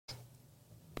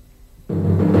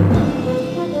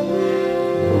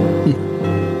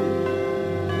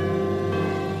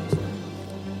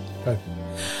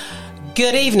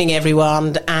Good evening,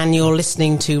 everyone, and you're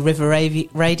listening to River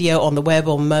Radio on the web,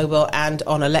 on mobile and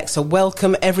on Alexa.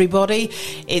 Welcome, everybody.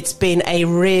 It's been a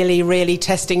really, really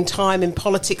testing time in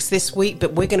politics this week,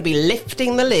 but we're going to be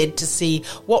lifting the lid to see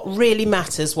what really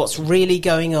matters, what's really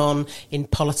going on in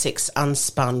politics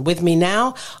unspun. With me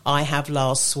now, I have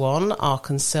Lars Swann, our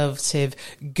Conservative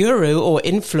guru or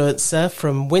influencer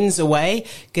from Windsor Way.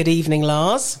 Good evening,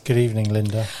 Lars. Good evening,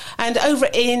 Linda. And over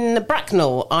in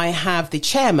Bracknell, I have the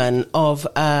chairman of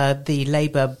the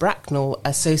Labour Bracknell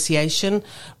Association,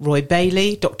 Roy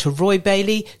Bailey, Dr. Roy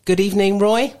Bailey. Good evening,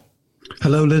 Roy.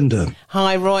 Hello, Linda.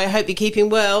 Hi, Roy. I hope you're keeping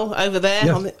well over there.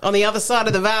 Yes. on the other side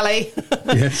of the valley.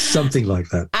 Yes, something like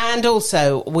that. And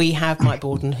also we have Mike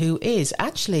Borden, who is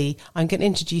actually, I'm going to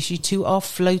introduce you to our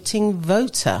floating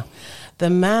voter,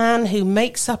 the man who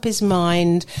makes up his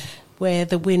mind where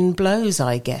the wind blows,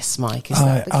 I guess, Mike. Is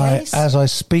that the case? As I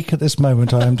speak at this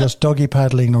moment, I am just doggy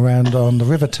paddling around on the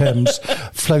River Thames,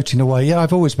 floating away. Yeah,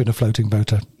 I've always been a floating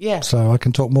voter. Yeah. So I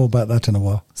can talk more about that in a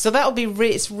while. So that'll be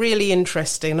it's really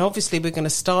interesting. And obviously, we're going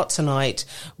to start tonight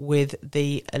with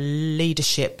the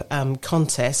leadership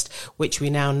contest, which we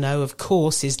now know, of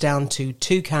course, is down to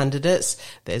two candidates.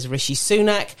 There's Rishi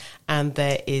Sunak and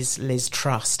there is Liz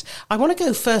Truss. I want to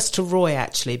go first to Roy,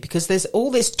 actually, because there's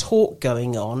all this talk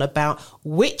going on about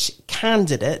which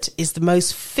candidate is the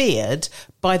most feared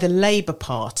by the Labour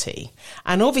Party.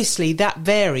 And obviously that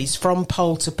varies from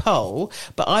poll to poll,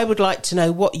 but I would like to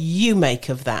know what you make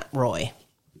of that, Roy.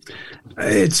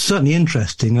 It's certainly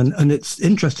interesting, and it's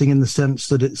interesting in the sense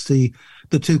that it's the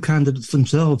two candidates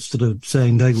themselves that are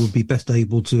saying they will be best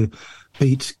able to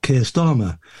beat Keir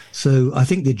Starmer. So I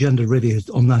think the agenda really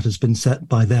on that has been set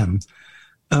by them.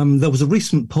 There was a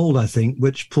recent poll, I think,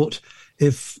 which put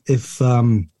if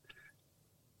I'm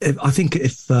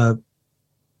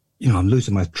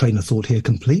losing my train of thought here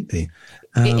completely.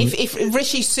 If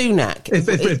Rishi Sunak,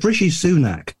 if Rishi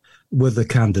Sunak were the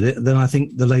candidate, then I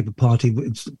think the Labour Party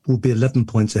will be 11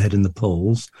 points ahead in the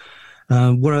polls,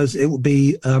 whereas it would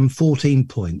be 14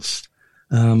 points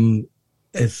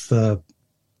if.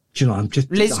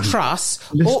 Liz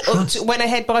Truss went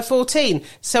ahead by 14.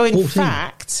 So in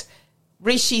fact,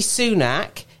 Rishi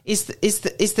Sunak is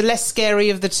the less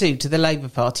scary of the two to the Labour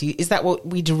Party. Is that what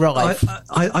we derive?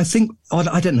 I think,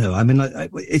 I don't know. I mean,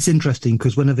 it's interesting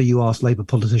because whenever you ask Labour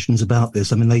politicians about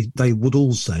this, I mean, they would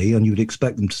all say, and you would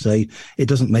expect them to say, it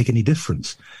doesn't make any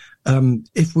difference.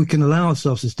 If we can allow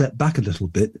ourselves to step back a little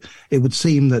bit, it would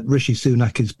seem that Rishi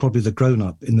Sunak is probably the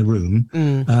grown-up in the room,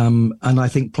 and I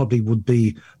think probably would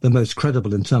be the most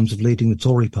credible in terms of leading the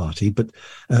Tory party. But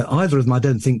either of them, I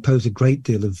don't think, pose a great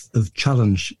deal of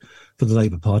challenge for the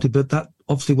Labour Party, but that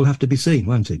obviously will have to be seen,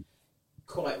 won't it?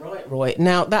 Quite right, Roy.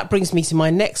 Now, that brings me to my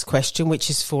next question, which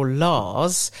is for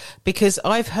Lars, because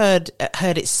I've heard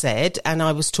it said, and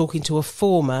I was talking to a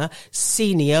former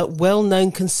senior,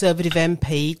 well-known Conservative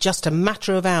MP just a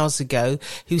matter of hours ago,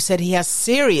 who said he has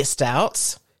serious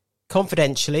doubts,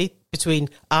 confidentially, between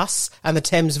us and the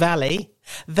Thames Valley,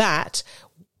 that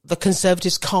the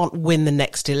Conservatives can't win the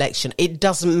next election. It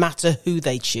doesn't matter who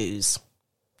they choose.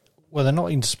 Well, they're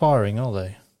not inspiring, are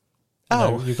they?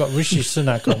 You've got Rishi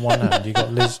Sunak on one hand, you've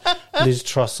got Liz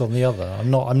Truss on the other. I'm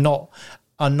not.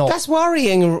 That's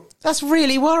worrying. That's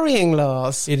really worrying,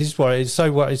 Lars. It is worrying.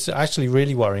 It's actually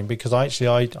really worrying because I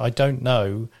don't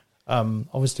know.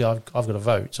 Obviously, I've got to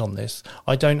vote on this.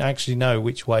 I don't actually know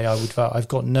which way I would vote. I've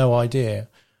got no idea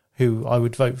who I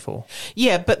would vote for.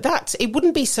 Yeah, but it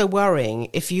wouldn't be so worrying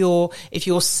if you're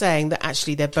saying that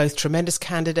actually they're both tremendous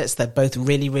candidates, they're both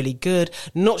really, really good,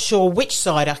 not sure which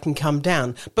side I can come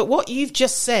down. But what you've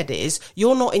just said is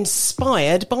you're not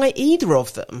inspired by either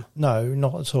of them. No,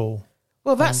 not at all.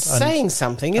 Well, that's saying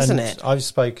something, isn't it? I've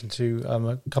spoken to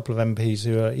a couple of MPs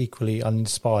who are equally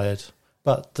uninspired,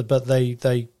 but they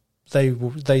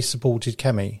supported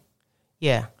Kemi.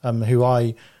 Yeah.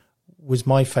 Who was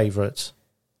my favourite.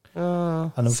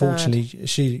 Oh, and unfortunately,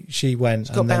 she went.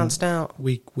 She got bounced out.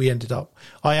 We ended up.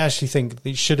 I actually think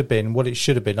it should have been what it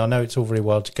should have been. I know it's all very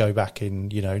well to go back in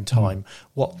time.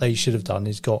 What they should have done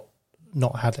is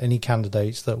not had any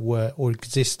candidates that were or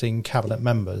existing cabinet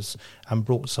members and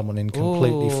brought someone in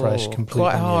completely fresh, completely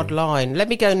quite a hard new. line. Let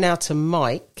me go now to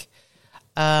Mike,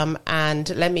 and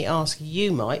let me ask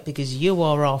you, Mike, because you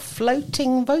are our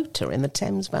floating voter in the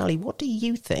Thames Valley. What do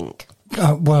you think?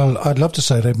 Well, I'd love to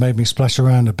say they've made me splash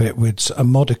around a bit with a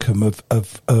modicum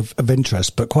of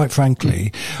interest, but quite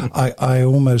frankly, I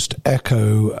almost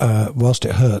echo, whilst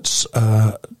it hurts,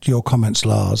 your comments,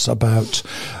 Lars, about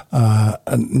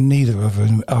neither of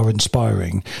them are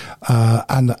inspiring,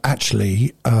 and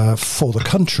actually, for the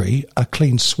country, a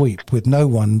clean sweep with no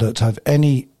one that have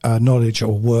any knowledge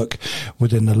or work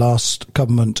within the last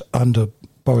government under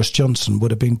Boris Johnson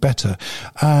would have been better.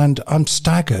 And I'm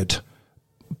staggered,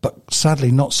 but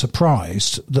sadly not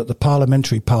surprised, that the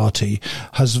parliamentary party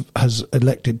has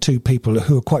elected two people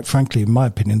who are, quite frankly, in my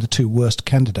opinion, the two worst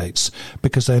candidates,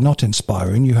 because they're not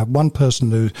inspiring. You have one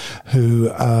person who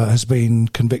has been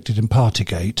convicted in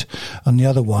Partygate, and the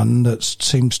other one that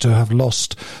seems to have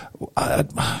lost.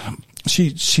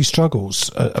 She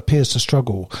struggles, appears to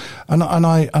struggle, and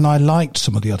I liked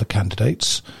some of the other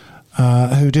candidates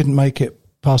who didn't make it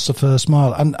past the first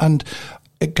mile, and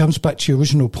it comes back to your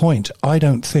original point. I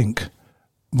don't think,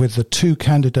 with the two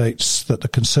candidates that the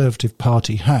Conservative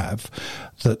Party have,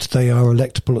 that they are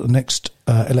electable at the next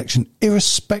election,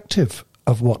 irrespective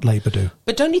of what Labour do.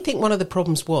 But don't you think one of the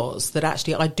problems was that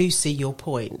actually, I do see your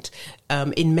point,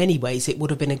 in many ways it would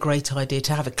have been a great idea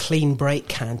to have a clean break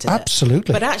candidate.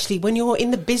 Absolutely. But actually, when you're in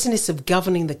the business of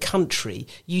governing the country,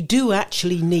 you do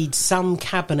actually need some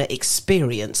cabinet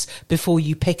experience before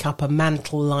you pick up a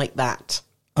mantle like that.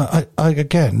 My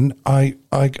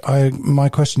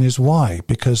question is why?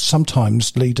 Because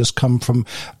sometimes leaders come from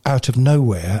out of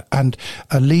nowhere, and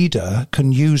a leader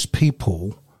can use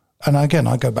people. And again,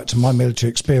 I go back to my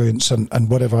military experience and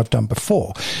whatever I've done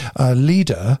before. A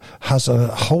leader has a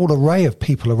whole array of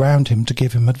people around him to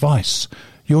give him advice.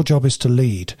 Your job is to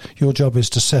lead. Your job is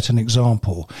to set an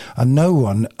example. And no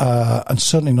one, and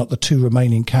certainly not the two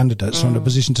remaining candidates, are in a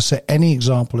position to set any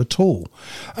example at all.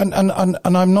 And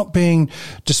I'm not being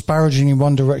disparaging in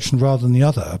one direction rather than the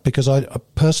other, because I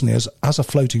personally, as a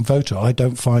floating voter, I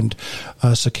don't find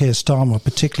Sir Keir Starmer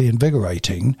particularly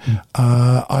invigorating.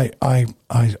 I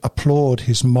applaud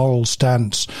his moral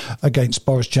stance against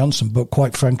Boris Johnson, but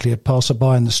quite frankly, a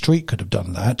passerby in the street could have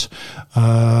done that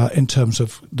in terms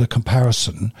of the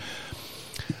comparison.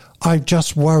 I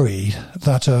just worry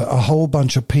that a whole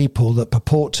bunch of people that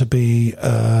purport to be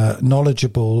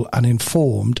knowledgeable and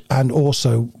informed and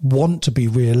also want to be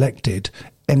re-elected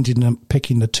ended up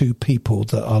picking the two people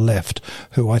that are left,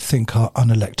 who I think are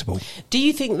unelectable. Do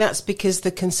you think that's because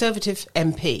the Conservative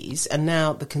MPs and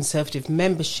now the Conservative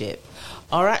membership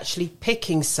are actually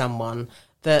picking someone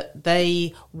that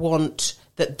they want,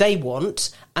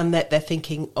 and that they're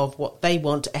thinking of what they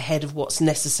want ahead of what's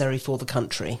necessary for the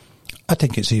country? I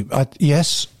think it's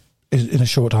yes, in a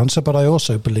short answer, but I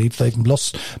also believe they've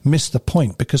missed the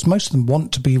point, because most of them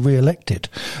want to be re-elected.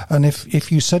 And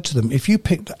if you said to them, if you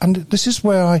picked, and this is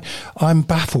where I'm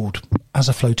baffled as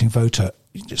a floating voter,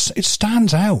 it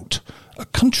stands out a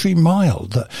country mile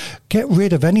that get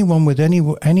rid of anyone with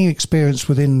any experience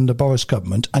within the Boris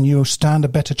government, and you'll stand a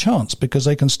better chance, because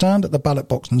they can stand at the ballot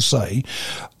box and say,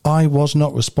 I was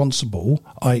not responsible,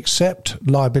 I accept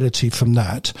liability from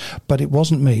that, but it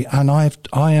wasn't me, and I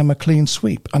am a clean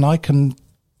sweep, and I can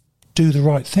do the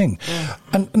right thing. Yeah.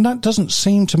 And that doesn't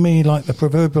seem to me like the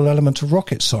proverbial element of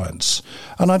rocket science.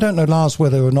 And I don't know, Lars,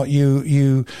 whether or not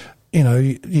you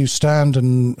stand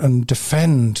and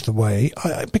defend the way,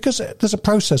 because there's a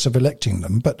process of electing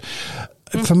them. But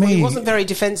for me, he wasn't very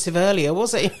defensive earlier,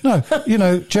 was he? No,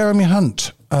 Jeremy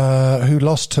Hunt, who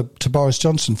lost to Boris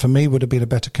Johnson, for me would have been a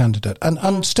better candidate.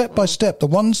 And step by step, the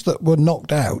ones that were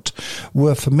knocked out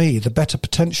were, for me, the better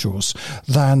potentials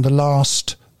than the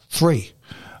last three.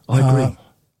 I agree.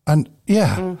 I'm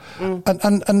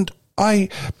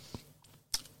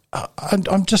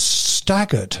just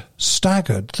staggered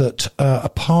that a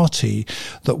party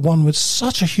that won with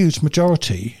such a huge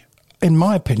majority, in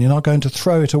my opinion, are going to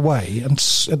throw it away, and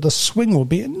the swing will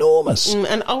be enormous.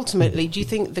 And ultimately, do you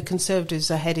think the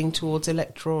Conservatives are heading towards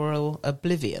electoral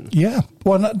oblivion? Yeah.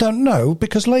 Well, I don't know,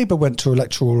 because Labour went to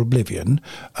electoral oblivion,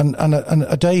 and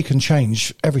a day can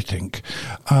change everything.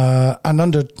 And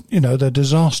under, the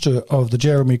disaster of the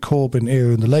Jeremy Corbyn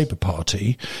era in the Labour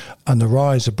Party and the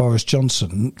rise of Boris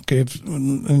Johnson,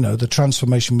 the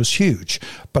transformation was huge.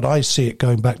 But I see it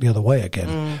going back the other way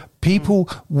again. People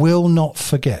will not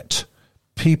forget.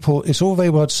 It's all very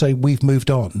well to say we've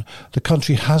moved on. The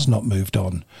country has not moved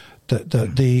on.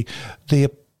 The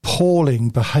appalling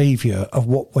behaviour of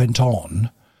what went on,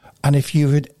 and if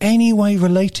you're in any way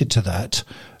related to that,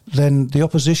 then the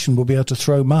opposition will be able to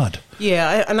throw mud.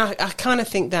 Yeah, and I kind of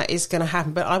think that is going to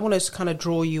happen, but I want to kind of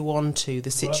draw you on to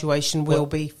the situation we'll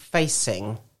be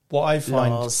facing. What I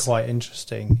find Lars. quite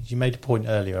interesting, you made a point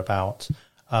earlier about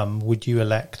would you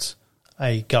elect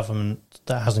a government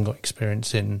that hasn't got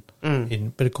experience in.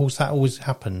 But of course, that always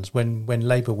happens when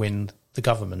Labour win the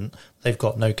government. They've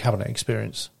got no cabinet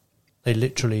experience. They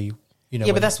literally,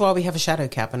 Yeah, but that's why we have a shadow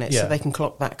cabinet, so Yeah. they can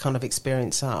clock that kind of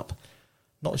experience up.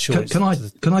 not sure. Can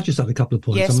I just add a couple of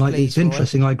points? Yes, please, it's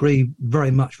interesting. I agree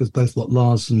very much with both what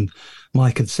Lars and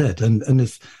Mike have said. And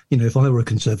if I were a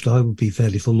Conservative, I would be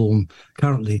fairly forlorn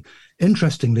currently.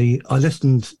 Interestingly, I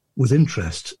listened with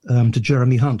interest to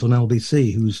Jeremy Hunt on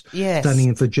LBC, who's standing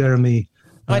in for Jeremy.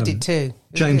 I did too.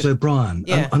 James Good. O'Brien.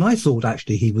 Yeah. And I thought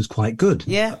actually he was quite good.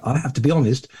 Yeah. I have to be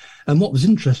honest. And what was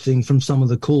interesting from some of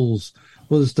the calls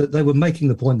was that they were making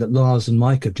the point that Lars and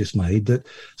Mike have just made, that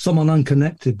someone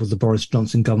unconnected with the Boris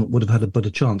Johnson government would have had a better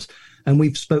chance. And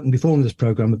we've spoken before in this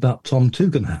programme about Tom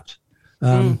Tugendhat.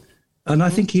 And I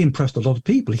think he impressed a lot of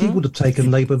people. He would have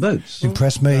taken Labour votes.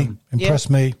 Impressed me.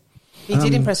 He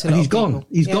did impress a lot and he's of people. gone.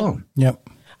 He's gone. Yep.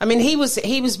 I mean,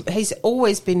 he's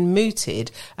always been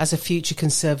mooted as a future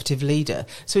Conservative leader.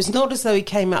 So it's not as though he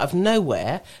came out of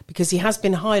nowhere, because he has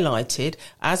been highlighted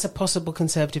as a possible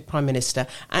Conservative Prime Minister,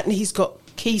 and he's got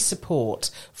key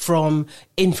support from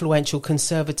influential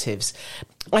Conservatives.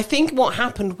 I think what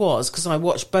happened was, because I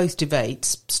watched both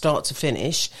debates start to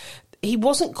finish, he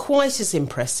wasn't quite as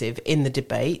impressive in the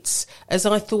debates as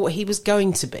I thought he was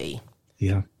going to be.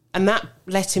 Yeah. And that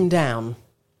let him down.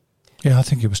 Yeah, I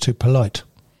think he was too polite.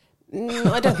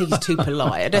 I don't think he's too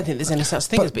polite. I don't think there's any such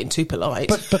thing as being too polite.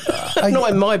 But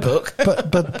Not in my book.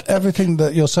 but everything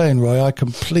that you're saying, Roy, I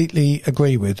completely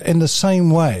agree with. In the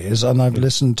same way as, and I've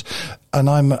listened, and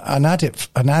I'm an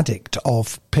addict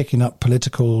of picking up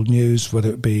political news, whether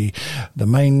it be the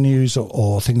main news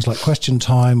or things like Question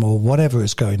Time or whatever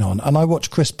is going on. And I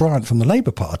watch Chris Bryant from the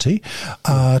Labour Party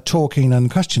talking in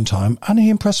Question Time, and he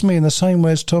impressed me in the same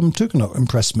way as Tom Tugendhat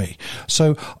impressed me.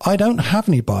 So I don't have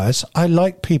any bias. I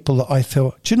like people that I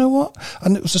feel, do you know what?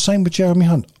 And it was the same with Jeremy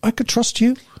Hunt. I could trust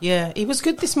you. Yeah, he was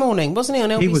good this morning, wasn't he, on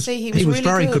LBC? He was really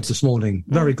very good this morning.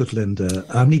 Very good, Linda.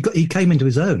 He came into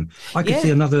his own. I could see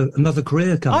another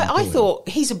career coming. I thought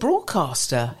he's a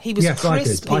broadcaster. He was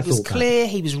crisp, he was clear,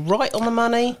 he was right on the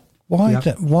money.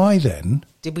 Why then?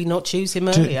 Did we not choose him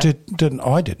earlier?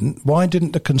 I didn't. Why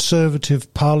didn't the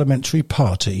Conservative Parliamentary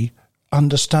Party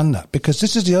understand that? Because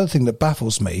this is the other thing that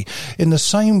baffles me. In the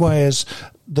same way as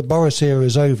the Boris era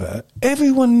is over,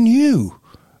 everyone knew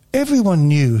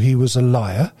he was a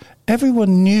liar.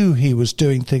 Everyone knew he was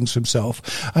doing things for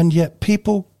himself, and yet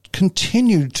people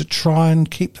continued to try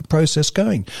and keep the process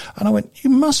going. And I went, you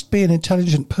must be an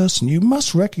intelligent person. You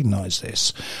must recognise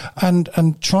this. And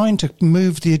trying to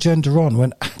move the agenda on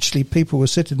when actually people were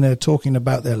sitting there talking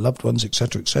about their loved ones,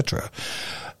 etc., etc.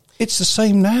 It's the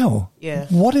same now. Yeah.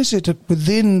 What is it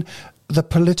within the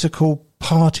political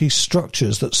party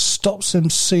structures that stops them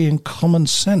seeing common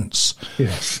sense?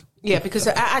 Yes. Yeah, because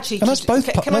actually, And that's both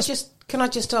can I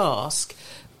just ask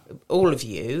all of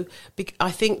you?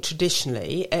 I think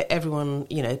traditionally everyone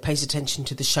pays attention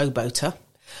to the showboater,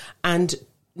 and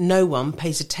no one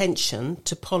pays attention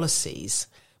to policies.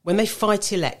 When they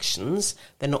fight elections,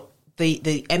 they're not.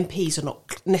 The MPs are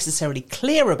not necessarily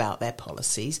clear about their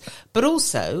policies, but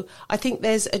also I think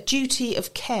there's a duty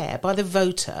of care by the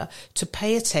voter to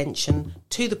pay attention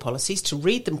to the policies, to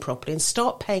read them properly and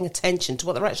start paying attention to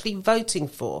what they're actually voting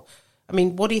for. I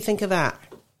mean, what do you think of that?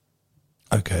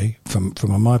 Okay, from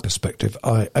my perspective,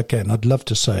 I'd love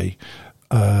to say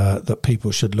that people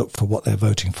should look for what they're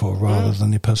voting for rather than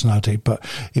their personality. But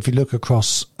if you look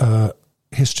across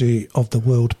history of the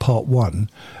world, Part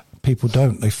 1, people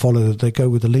don't. They go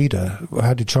with the leader.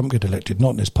 How did Trump get elected?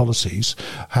 Not in his policies.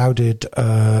 How did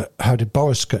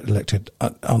Boris get elected?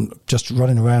 On just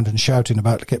running around and shouting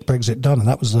about to get Brexit done, and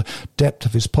that was the depth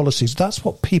of his policies. That's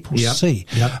what people see.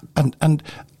 Yeah. And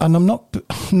I'm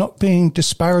not being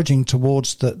disparaging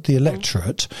towards the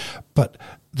electorate, but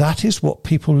that is what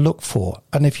people look for.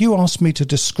 And if you ask me to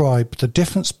describe the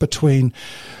difference between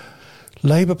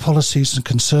Labour policies and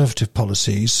Conservative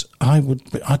policies,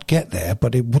 I'd get there,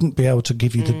 but it wouldn't be able to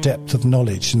give you the depth of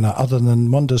knowledge, other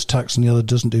than one does tax and the other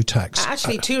doesn't do tax.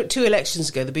 Actually, two elections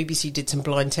ago, the BBC did some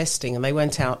blind testing, and they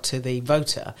went out to the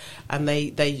voter and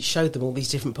they showed them all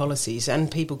these different policies, and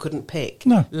people couldn't pick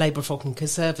Labour or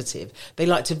Conservative. They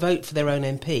like to vote for their own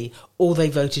MP, or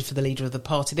they voted for the leader of the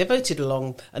party. They voted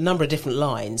along a number of different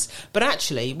lines. But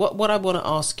actually, what I want to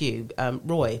ask you,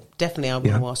 Roy, definitely I want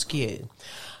to ask you.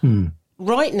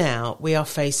 Right now, we are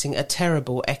facing a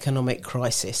terrible economic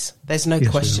crisis. There's no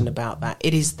question about that.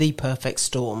 It is the perfect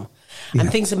storm. Yeah.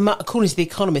 And things are, according to The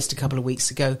Economist a couple of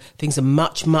weeks ago, things are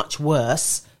much, much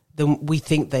worse than we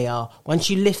think they are.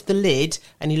 Once you lift the lid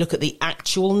and you look at the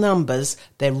actual numbers,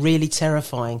 they're really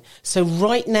terrifying. So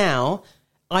right now,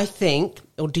 I think,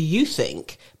 or do you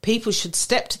think, people should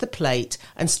step to the plate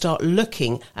and start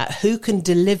looking at who can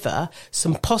deliver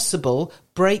some possible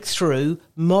breakthrough,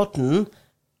 modern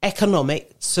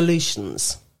economic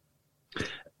solutions?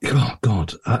 Oh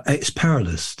God, it's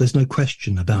perilous. There's no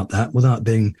question about that. Without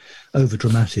being over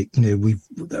dramatic,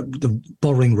 the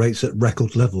borrowing rates at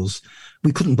record levels.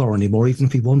 We couldn't borrow anymore, even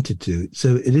if we wanted to.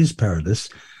 So it is perilous.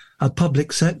 Our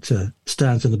public sector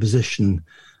stands in a position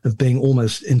of being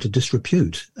almost into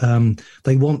disrepute.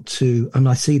 They want to, and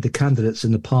I see the candidates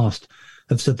in the past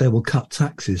have said they will cut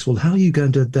taxes. Well, how are you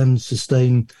going to then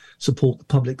support the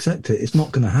public sector? It's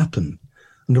not going to happen.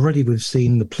 And already we've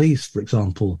seen the police, for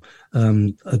example,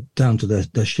 down to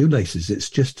their shoelaces. It's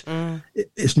just,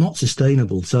 it's not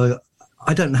sustainable. So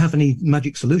I don't have any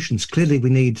magic solutions. Clearly we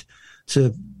need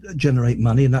to generate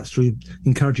money, and that's through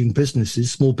encouraging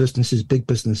businesses, small businesses, big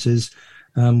businesses.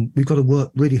 We've got to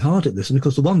work really hard at this. And of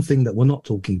course, the one thing that we're not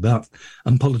talking about,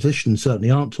 and politicians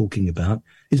certainly aren't talking about,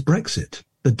 is Brexit.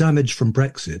 The damage from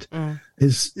Brexit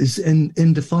is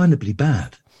indefinably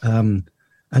bad.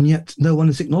 And yet no one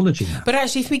is acknowledging that. But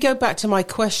actually, if we go back to my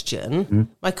question,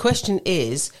 my question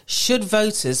is, should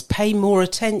voters pay more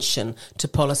attention to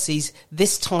policies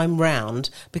this time round?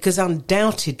 Because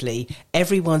undoubtedly,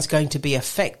 everyone's going to be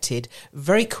affected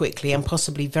very quickly and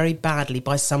possibly very badly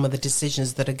by some of the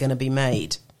decisions that are going to be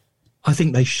made. I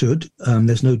think they should.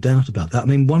 There's no doubt about that. I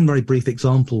mean, one very brief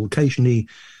example, occasionally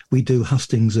we do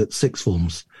hustings at sixth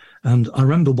forms. And I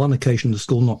remember one occasion at a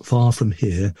school not far from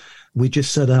here, we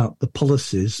just set out the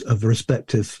policies of the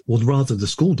respective, or rather the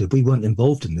school did, we weren't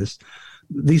involved in this.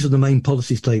 These are the main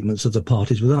policy statements of the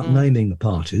parties without naming the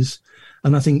parties.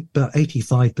 And I think about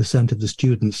 85% of the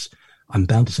students, I'm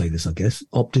bound to say this, I guess,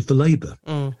 opted for Labour.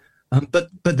 But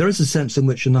there is a sense in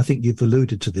which, and I think you've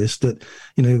alluded to this, that,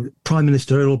 prime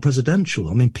ministerial or presidential,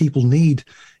 I mean, people need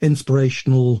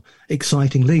inspirational,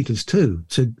 exciting leaders too,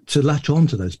 to latch on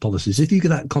to those policies. If you get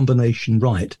that combination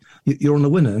right, you're on a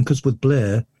winner. And because with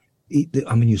Blair,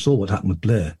 I mean, you saw what happened with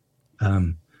Blair,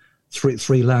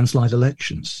 three landslide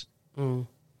elections.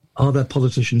 Are there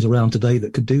politicians around today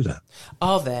that could do that?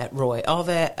 Are there, Roy? Are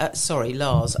there,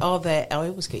 Lars, are there, I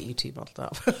always get you two muddled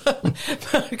up,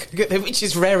 which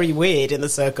is very weird in the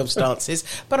circumstances,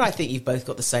 but I think you've both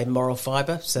got the same moral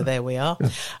fibre, so there we are.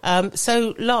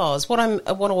 So, Lars, what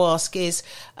I want to ask is,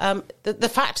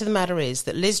 the fact of the matter is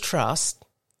that Liz Truss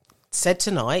said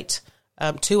tonight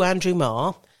to Andrew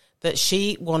Marr that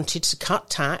she wanted to cut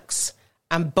tax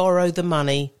and borrow the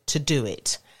money to do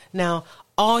it. Now,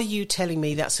 are you telling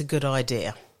me that's a good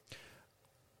idea?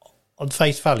 On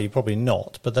face value, probably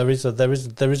not. But there is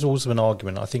also an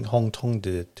argument. I think Hong Kong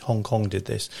did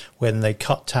this when they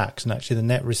cut tax, and actually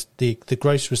the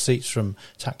gross receipts from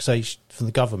taxation from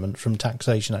the government from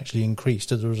taxation actually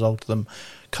increased as a result of them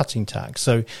cutting tax.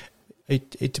 So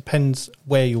it depends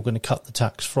where you're going to cut the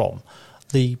tax from.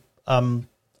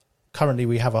 Currently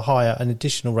we have an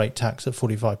additional rate tax at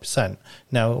 45%.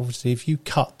 Now, obviously, if you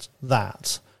cut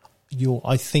that,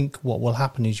 I think what will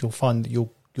happen is you'll find that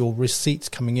your receipts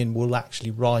coming in will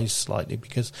actually rise slightly,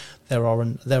 because there are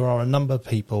a number of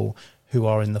people who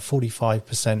are in the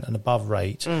 45% and above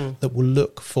rate that will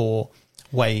look for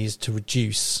ways to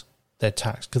reduce their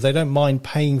tax, because they don't mind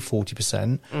paying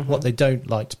 40%. What they don't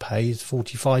like to pay is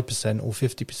 45% or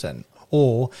 50%.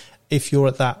 Or if you're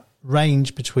at that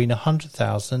range between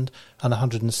 100,000 and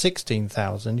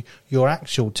 116,000, your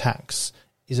actual tax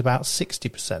is about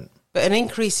 60%. But an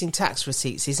increase in tax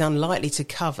receipts is unlikely to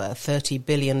cover £30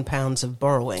 billion of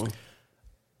borrowing.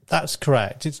 That's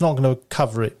correct. It's not going to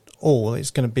cover it all.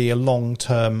 It's going to be a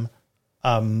long-term.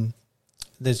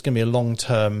 There's going to be a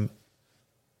long-term.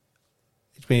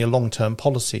 It's been a long-term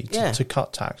policy to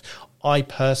cut tax. I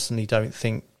personally don't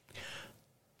think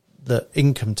that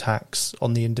income tax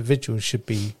on the individual should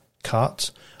be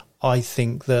cut. I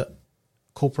think that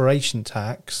corporation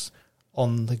tax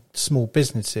on the small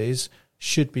businesses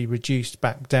should be reduced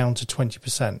back down to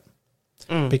 20%.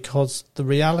 Because the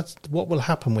reality, what will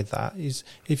happen with that is,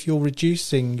 if you're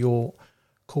reducing your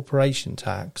corporation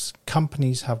tax,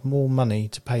 companies have more money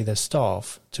to pay their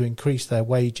staff, to increase their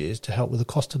wages, to help with the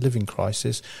cost of living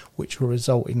crisis, which will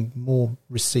result in more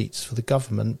receipts for the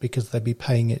government, because they'll be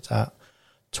paying it at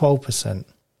 12%.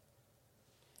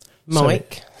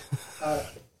 Mike?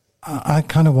 I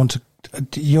kind of want to...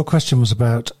 Your question was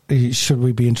about, should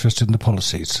we be interested in the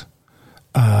policies?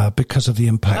 Because of the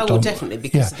impact on... definitely,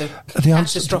 because of the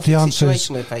catastrophic the answer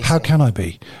situation is, we're facing. how can I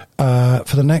be?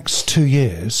 For the next 2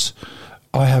 years,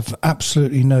 I have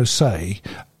absolutely no say,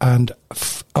 and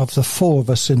of the four of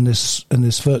us in this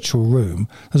virtual room,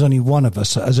 there's only one of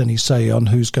us that has any say on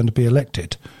who's going to be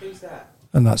elected. Who's that?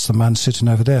 and that's the man sitting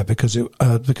over there, because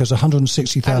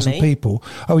 160,000 And me. people.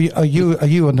 Oh, are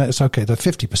you on that? It's okay. They're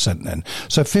 50% then.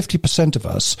 So 50% of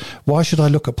us. Why should I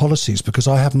look at policies? Because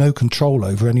I have no control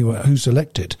over anyone who's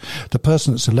elected. The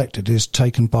person that's elected is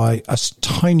taken by a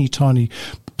tiny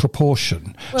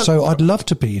proportion. Well, so I'd love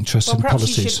to be interested in perhaps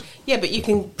you policies. should, yeah, but you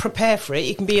can prepare for it.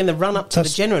 You can be in the run up to the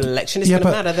That's- general election. It's going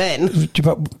to matter then.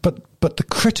 But the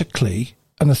critically,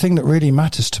 and the thing that really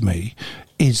matters to me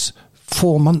is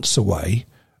 4 months away,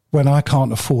 when I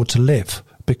can't afford to live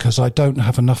because I don't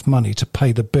have enough money to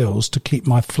pay the bills to keep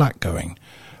my flat going.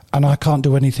 And I can't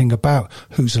do anything about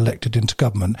who's elected into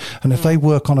government. And if they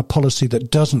work on a policy that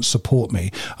doesn't support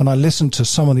me, and I listened to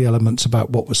some of the elements about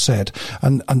what was said,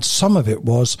 and some of it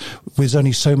was, there's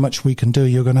only so much we can do,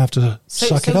 you're going to have to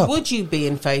suck it So up. would you be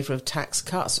in favour of tax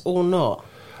cuts or not?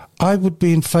 I would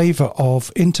be in favour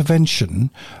of intervention.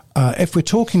 If we're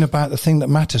talking about the thing that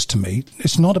matters to me,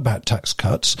 it's not about tax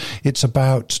cuts. It's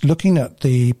about looking at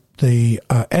the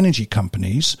energy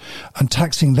companies and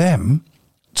taxing them,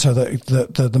 so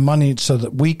that the money, so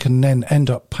that we can then end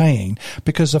up paying,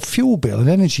 because a fuel bill, an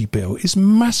energy bill, is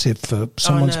massive for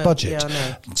someone's budget. Yeah, I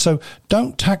know. So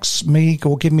don't tax me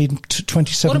or give me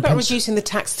 27 What about pence. reducing the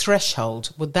tax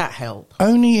threshold? Would that help?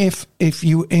 Only if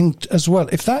you as well.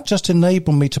 If that just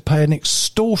enabled me to pay an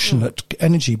extortionate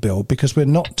energy bill, because we're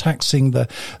not taxing the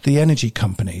energy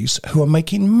companies who are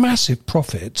making massive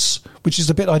profits, which is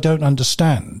the bit I don't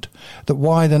understand. That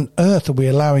why on earth are we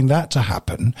allowing that to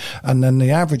happen? And then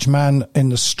the average man in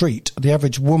the street, the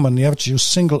average woman, the average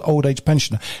single old age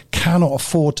pensioner cannot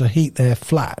afford to heat their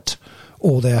flat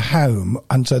or their home,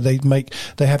 and so they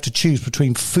have to choose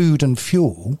between food and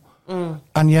fuel.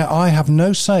 And yet I have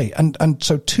no say. And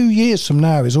so 2 years from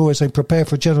now is always they prepare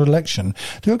for a general election.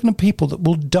 There are going to be people that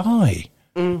will die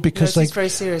because it's very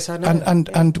serious. I know.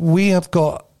 And we have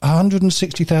got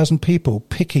 160,000 people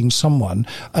picking someone,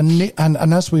 and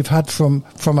as we've had from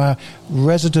our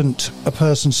resident, a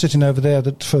person sitting over there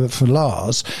that for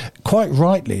Lars, quite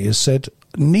rightly has said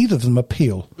neither of them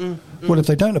appeal. Well, if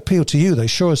they don't appeal to you, they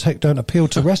sure as heck don't appeal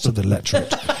to the rest of the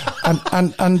electorate,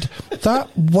 and that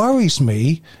worries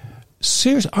me.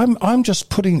 Seriously, I'm just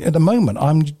putting, at the moment,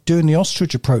 I'm doing the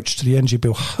ostrich approach to the energy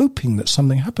bill, hoping that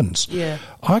something happens. Yeah.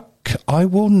 I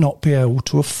will not be able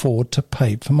to afford to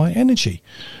pay for my energy.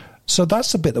 So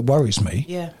that's the bit that worries me.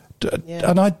 Yeah.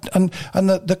 And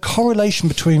the correlation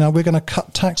between we're going to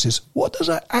cut taxes, what does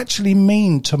that actually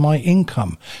mean to my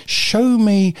income? Show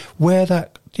me where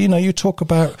that, you talk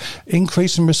about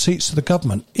increasing receipts to the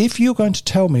government. If you're going to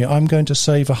tell me I'm going to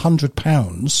save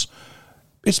 £100,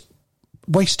 it's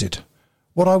wasted.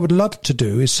 What I would love to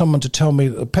do is someone to tell me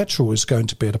that the petrol is going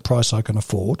to be at a price I can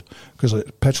afford, because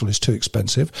petrol is too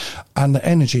expensive, and the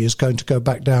energy is going to go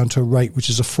back down to a rate which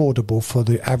is affordable for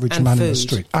the average man in the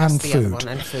street. And food.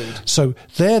 So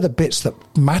they're the bits that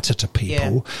matter to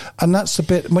people. And that's the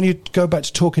bit, when you go back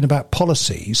to talking about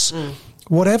policies,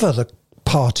 whatever the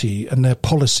party and their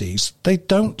policies, they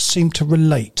don't seem to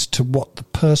relate to what the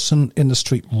person in the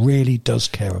street really does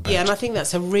care about. Yeah, and I think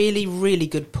that's a really, really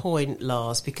good point,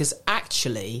 Lars, because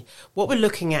actually what we're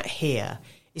looking at here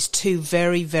is 2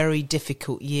 very, very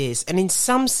difficult years. And in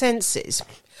some senses,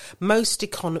 most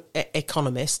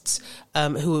economists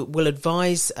who will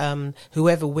advise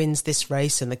whoever wins this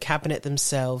race and the cabinet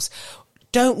themselves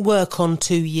don't work on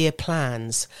 2-year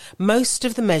plans. Most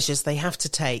of the measures they have to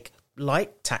take,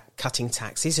 like cutting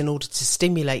taxes in order to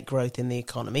stimulate growth in the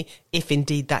economy, if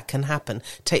indeed that can happen,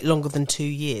 take longer than 2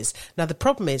 years. Now, the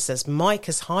problem is, as Mike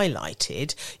has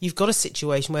highlighted, you've got a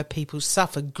situation where people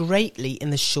suffer greatly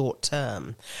in the short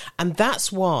term. And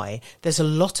that's why there's a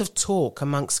lot of talk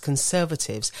amongst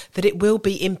Conservatives that it will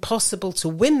be impossible to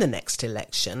win the next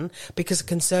election because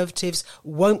Conservatives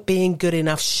won't be in good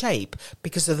enough shape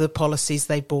because of the policies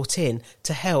they brought in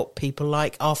to help people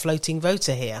like our floating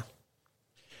voter here.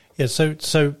 Yeah,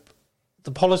 so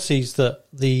the policies that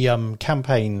the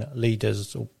campaign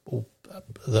leaders or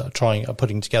that are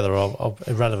putting together are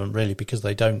irrelevant, really, because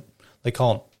they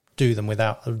can't do them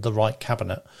without the right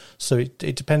cabinet. So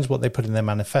it depends what they put in their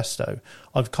manifesto.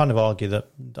 I've kind of argued that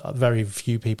very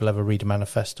few people ever read a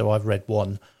manifesto. I've read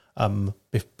one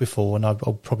before, and I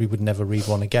probably would never read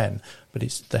one again. But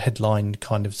it's the headline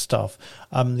kind of stuff.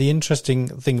 The interesting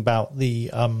thing about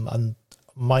and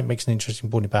Mike makes an interesting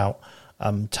point about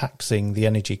taxing the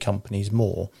energy companies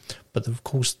more, but of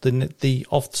course the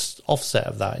offset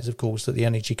of that is, of course, that the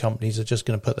energy companies are just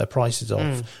going to put their prices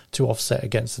off to offset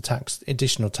against the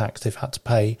additional tax they've had to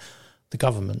pay the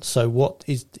government. So what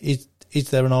is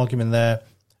there an argument there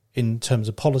in terms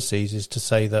of policies is to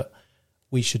say that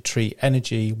we should treat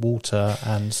energy, water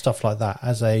and stuff like that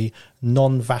as a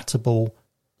non-vatable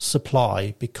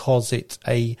supply because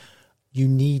you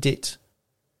need it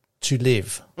to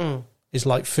live. It's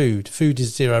like food. Food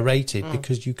is zero rated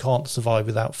because you can't survive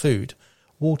without food.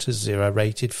 Water's zero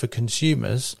rated for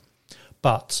consumers,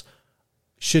 but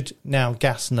should now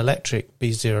gas and electric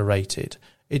be zero rated?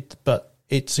 But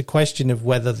it's a question of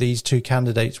whether these two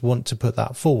candidates want to put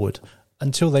that forward.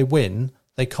 Until they win,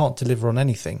 they can't deliver on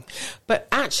anything. But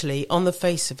actually, on the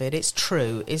face of it, it's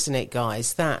true, isn't it,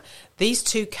 guys, that these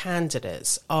two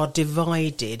candidates are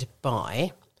divided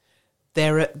by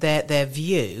their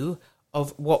view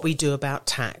of what we do about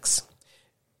tax.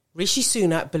 Rishi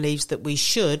Sunak believes that we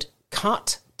should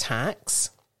cut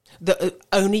tax, that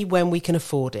only when we can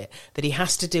afford it, that he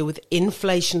has to deal with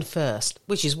inflation first,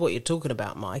 which is what you're talking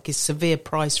about, Mike, is severe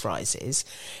price rises,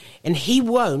 and he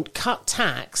won't cut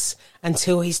tax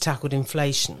until he's tackled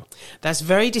inflation. That's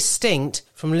very distinct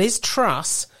from Liz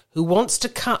Truss, who wants to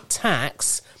cut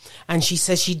tax, and she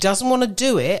says she doesn't want to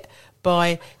do it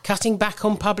by cutting back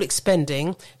on public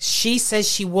spending. She says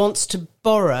she wants to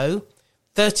borrow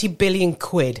 30 billion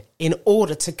quid in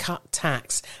order to cut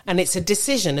tax. And it's a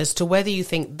decision as to whether you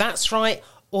think that's right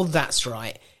or that's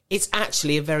right. It's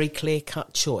actually a very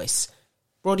clear-cut choice.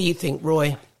 What do you think,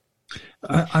 Roy?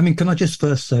 I mean, can I just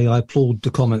first say I applaud the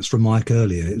comments from Mike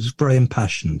earlier. It was very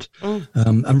impassioned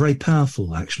and very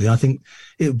powerful, actually. I think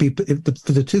it would be,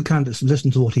 for the two candidates to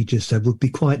listen to what he just said, would be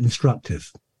quite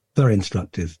instructive, very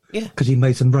instructive, because he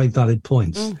made some very valid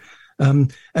points.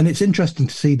 And it's interesting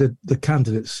to see the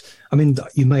candidates. I mean,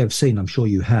 you may have seen, I'm sure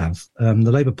you have,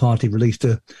 the Labour Party released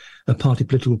a party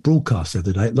political broadcast the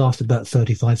other day. It lasted about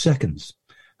 35 seconds.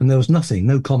 And there was nothing,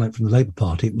 no comment from the Labour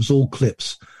Party. It was all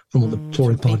clips from what the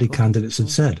Tory party candidates had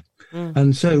said.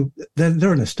 And so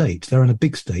they're in a state, they're in a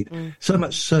big state, so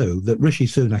much so that Rishi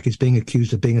Sunak is being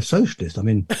accused of being a socialist. I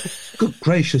mean, good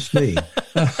gracious me.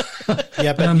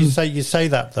 Yeah, but you say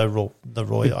that though,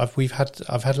 Roy.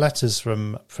 I've had letters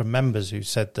from members who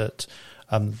said that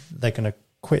they're going to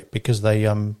quit because they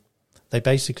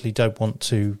basically don't want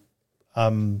to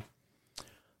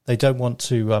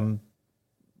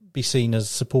be seen as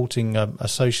supporting a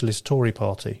socialist Tory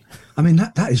party. I mean,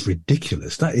 that is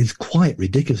ridiculous. That is quite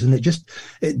ridiculous, and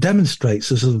it demonstrates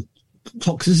the sort of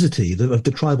toxicity of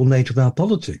the tribal nature of our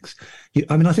politics.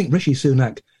 I mean, I think Rishi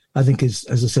Sunak, is,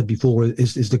 as I said before,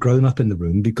 is the grown up in the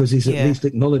room, because he's at least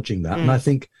acknowledging that. And I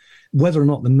think whether or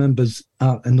not the members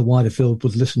out in the wider field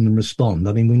would listen and respond,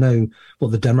 I mean, we know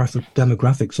what the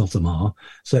demographics of them are,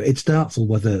 so it's doubtful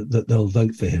whether that they'll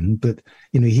vote for him. But,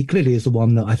 he clearly is the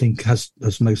one that I think has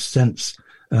most sense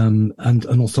and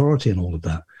an authority in all of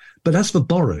that. But as for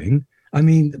borrowing, I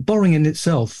mean, borrowing in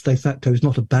itself, de facto, is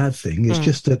not a bad thing. It's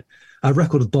just that our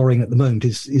record of borrowing at the moment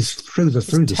is through the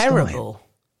terrible, sky.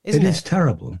 Isn't it? It is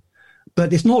terrible.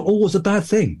 But it's not always a bad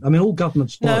thing. I mean, all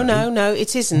governments borrow. No,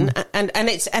 it isn't.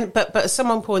 But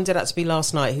someone pointed out to me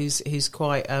last night, who's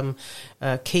quite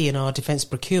key in our defence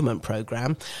procurement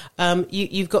programme.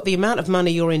 You've got the amount of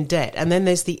money you're in debt, and then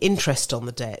there's the interest on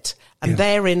the debt, and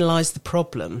therein lies the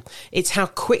problem. It's how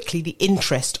quickly the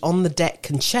interest on the debt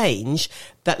can change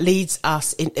that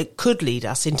it could lead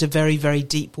us into very, very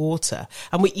deep water.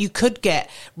 And you could get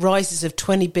rises of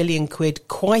 20 billion quid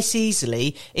quite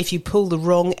easily if you pull the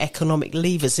wrong economic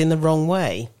levers in the wrong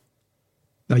way.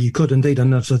 No, you could indeed.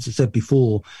 And as I said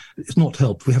before, it's not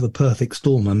helped. We have a perfect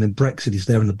storm. I mean, Brexit is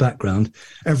there in the background.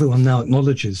 Everyone now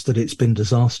acknowledges that it's been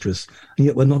disastrous, and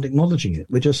yet we're not acknowledging it.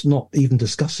 We're just not even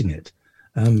discussing it.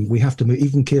 We have to move.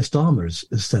 Even Keir Starmer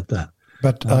has said that.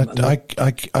 But I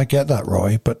get that,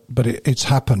 Roy, but it's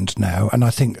happened now, and I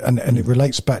think, and it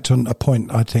relates back to a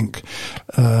point I think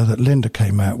that Linda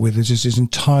came out with, is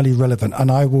entirely relevant, and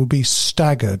I will be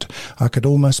staggered. I could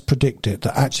almost predict it,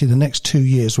 that actually the next 2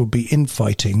 years will be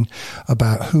infighting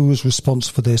about who was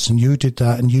responsible for this, and you did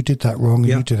that, and you did that wrong,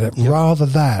 and you did it, rather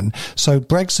than, so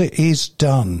Brexit is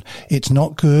done. It's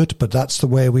not good, but that's the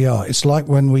way we are. It's like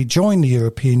when we joined the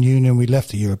European Union, we left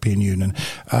the European Union.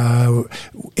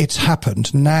 It's happened.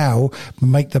 Now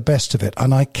make the best of it,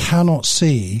 and I cannot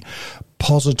see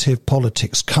positive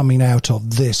politics coming out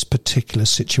of this particular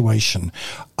situation.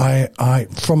 I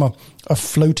from a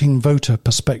floating voter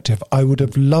perspective, I would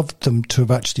have loved them to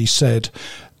have actually said,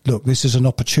 look, this is an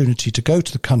opportunity to go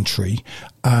to the country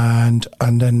and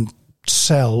then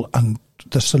sell and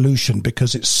the solution,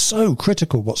 because it's so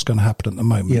critical what's going to happen at the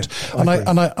moment.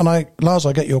 I Lars,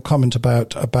 I get your comment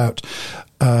about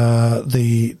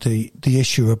the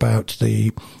issue about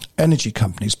the energy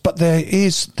companies, but there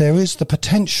is the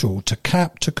potential to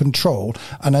cap, to control,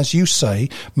 and as you say,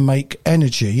 make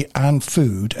energy and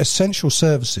food essential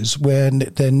services where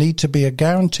there need to be a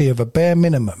guarantee of a bare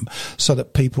minimum so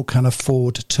that people can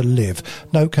afford to live.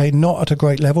 Okay, not at a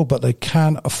great level, but they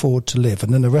can afford to live,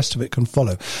 and then the rest of it can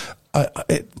follow.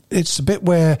 It's a bit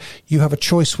where you have a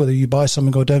choice whether you buy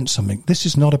something or don't something. This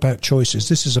is not about choices.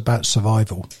 This is about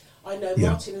survival. I know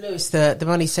Martin Lewis, the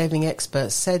money-saving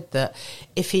expert, said that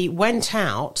if he went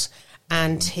out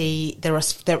and there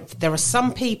are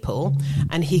some people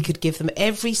and he could give them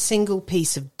every single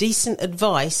piece of decent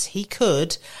advice he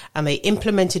could and they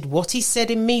implemented what he said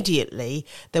immediately,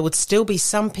 there would still be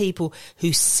some people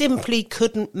who simply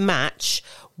couldn't match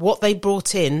what they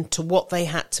brought in to what they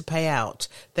had to pay out.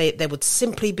 There would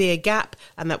simply be a gap,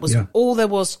 and that was all there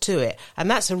was to it.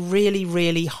 And that's a really,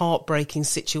 really heartbreaking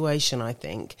situation, I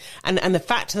think. And the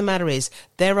fact of the matter is,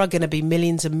 there are going to be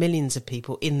millions and millions of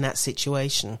people in that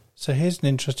situation. So here's an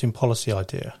interesting policy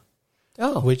idea.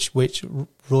 Oh, which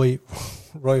Roy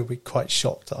will be quite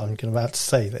shocked that I'm about to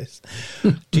say this.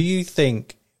 Do you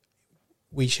think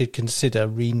we should consider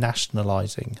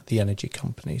renationalising the energy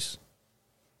companies?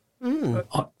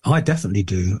 I definitely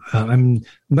do.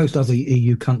 Most other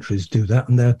EU countries do that,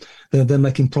 and they're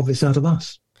making profits out of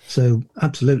us. So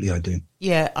absolutely, I do.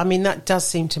 Yeah, I mean that does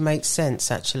seem to make sense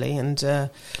actually, and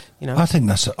I think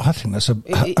that's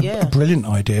a brilliant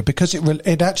idea, because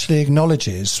it actually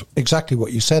acknowledges exactly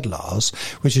what you said, Lars,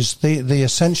 which is the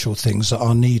essential things that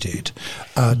are needed.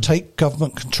 Take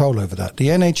government control over that, the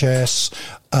NHS,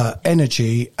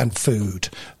 energy and food,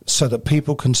 so that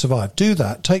people can survive. Do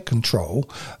that, take control,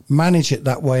 manage it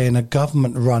that way in a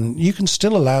government run. You can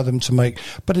still allow them to make,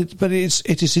 but it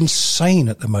is insane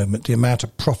at the moment the amount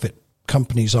of profit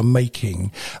companies are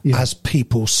making as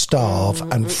people starve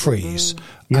and freeze.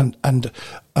 And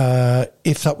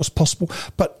if that was possible,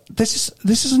 but this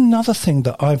is another thing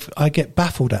that I get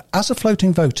baffled at. As a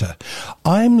floating voter,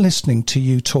 I'm listening to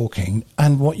you talking,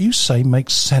 and what you say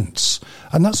makes sense,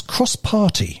 and that's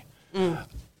cross-party.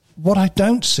 What I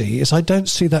don't see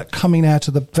that coming out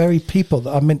of the very people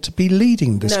that are meant to be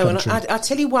leading this country. And I'll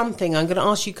tell you one thing. I'm going to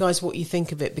ask you guys what you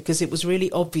think of it, because it was really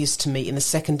obvious to me in the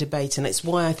second debate, and it's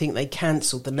why I think they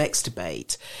cancelled the next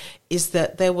debate, is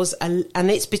that there was and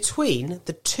it's between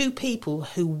the two people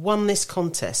who won this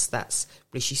contest, that's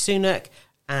Rishi Sunak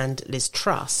and Liz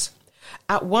Truss.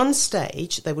 At one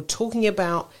stage, they were talking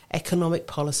about economic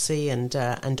policy and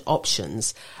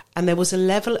options, and there was a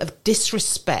level of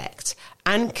disrespect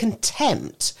and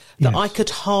contempt that I could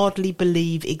hardly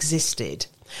believe existed.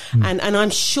 And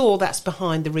I'm sure that's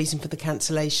behind the reason for the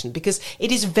cancellation, because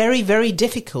it is very, very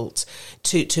difficult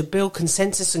to build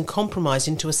consensus and compromise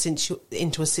into a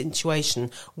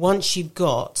situation once you've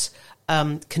got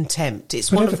contempt.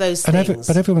 It's one of those things.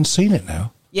 But everyone's seen it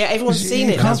now. Yeah, everyone's seen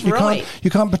it. That's right. You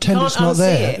can't pretend it's not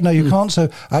there. No, you can't. So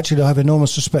actually, I have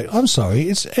enormous respect. I'm sorry.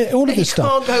 It's all of this stuff.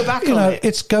 You can't go back on it.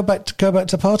 It's go back to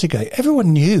Partygate.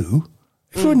 Everyone knew.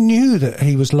 Everyone knew that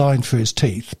he was lying through his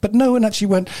teeth, but no one actually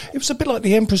went. It was a bit like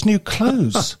the Emperor's New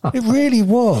Clothes. It really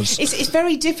was. It's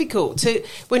very difficult to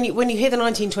when you hear the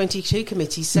 1922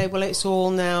 committee say, "Well, it's all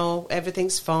now,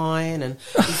 everything's fine, and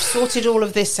we've sorted all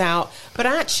of this out," but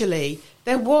actually.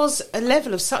 There was a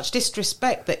level of such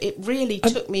disrespect that it really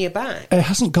took me aback. It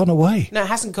hasn't gone away. No, it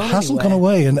hasn't gone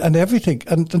away. And everything.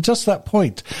 And just that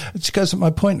point, it goes to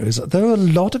my point, is that there are a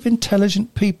lot of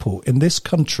intelligent people in this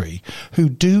country who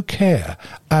do care.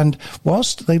 And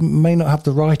whilst they may not have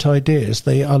the right ideas,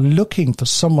 they are looking for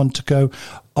someone to go,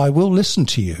 I will listen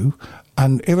to you.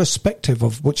 And irrespective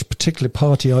of which particular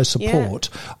party I support,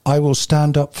 I will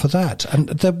stand up for that. And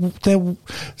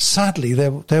sadly,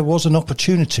 there was an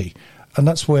opportunity. And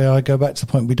that's where I go back to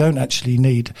the point. We don't actually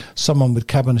need someone with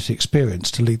cabinet experience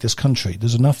to lead this country.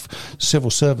 There's enough civil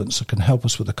servants that can help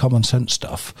us with the common sense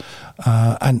stuff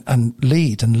and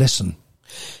lead and listen.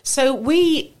 So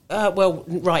we,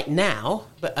 right now,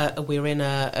 we're in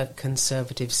a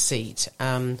Conservative seat,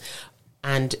 and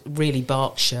really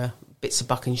Berkshire, bits of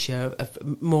Buckinghamshire, are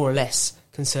more or less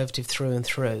Conservative through and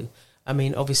through. I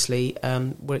mean, obviously,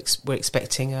 we're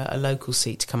expecting a local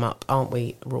seat to come up, aren't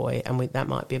we, Roy? And that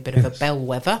might be a bit of a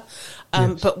bellwether.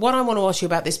 But what I want to ask you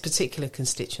about this particular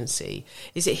constituency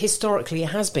is that historically it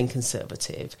has been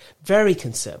Conservative, very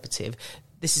Conservative.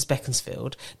 This is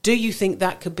Beaconsfield. Do you think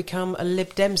that could become a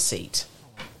Lib Dem seat?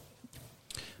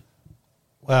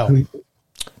 Well,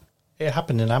 it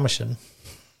happened in Amersham.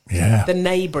 Yeah. The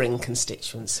neighbouring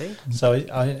constituency. So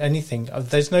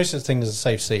there's no such thing as a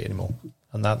safe seat anymore.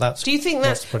 And that's. Do you think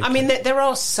that's pretty I mean, clear. there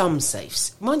are some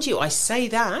safes. Mind you, I say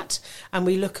that, and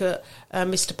we look at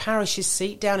Mr. Parish's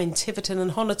seat down in Tiverton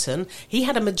and Honiton. He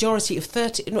had a majority of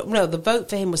 30... No, the vote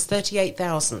for him was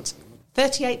 38,000.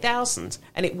 38,000,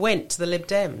 and it went to the Lib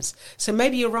Dems. So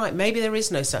maybe you're right. Maybe there is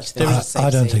no such thing as a safe I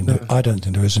don't seat. think I don't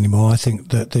think there is anymore. I think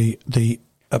that the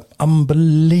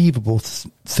unbelievable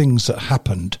things that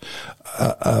happened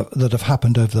that have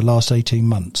happened over the last 18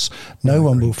 months, no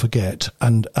one will forget.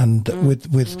 And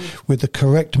with the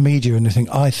correct media and everything,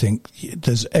 I think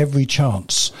there's every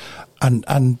chance.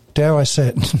 And dare I say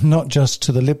it, not just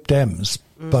to the Lib Dems,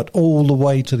 but all the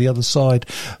way to the other side.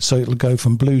 So it'll go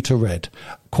from blue to red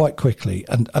quite quickly.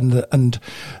 And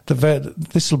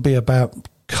this will be about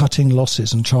cutting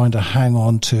losses and trying to hang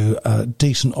on to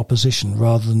decent opposition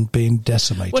rather than being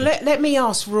decimated. Well, let me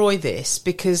ask Roy this,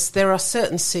 because there are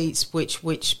certain seats which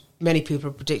many people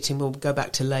are predicting will go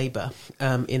back to Labour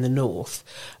in the north.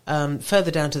 Further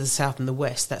down to the south and the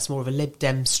west, that's more of a Lib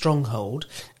Dem stronghold,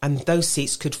 and those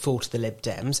seats could fall to the Lib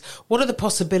Dems. What are the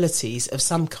possibilities of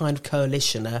some kind of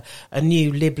coalition, a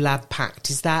new Lib-Lab pact?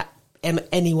 Is that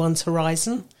anyone's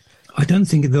horizon? I don't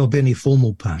think there'll be any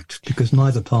formal pact, because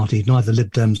neither party, neither Lib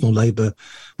Dems nor Labour,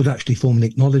 would actually formally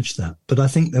acknowledge that. But I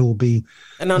think there will be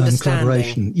an understanding.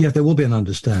 Collaboration. Yeah, there will be an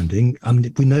understanding. I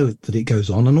mean, we know that it goes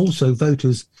on, and also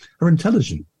voters are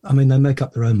intelligent. I mean, they make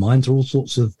up their own minds. There are all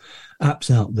sorts of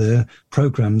apps out there,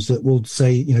 programs that will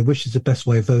say, which is the best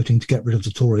way of voting to get rid of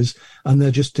the Tories, and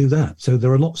they'll just do that. So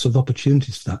there are lots of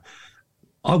opportunities for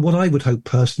that. What I would hope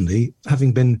personally,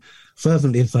 having been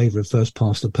fervently in favour of first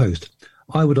past the post,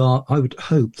 I would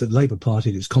hope that the Labour Party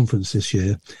at its conference this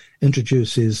year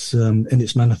introduces in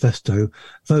its manifesto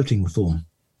voting reform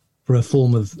for a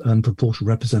form of proportional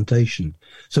representation,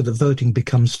 so that voting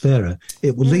becomes fairer.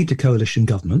 It will lead to coalition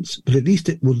governments, but at least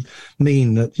it will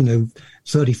mean that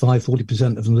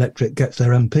 35-40% of an electorate gets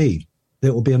their MP.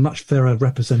 There will be a much fairer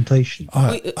representation.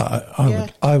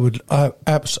 I would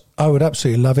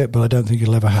absolutely love it, but I don't think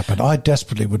it'll ever happen. I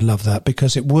desperately would love that,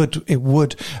 because it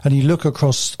would. And you look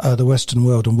across the Western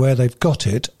world and where they've got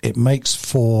it, it makes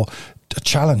for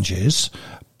challenges.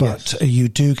 But yes, you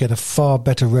do get a far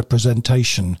better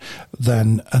representation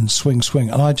than swing.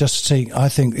 And I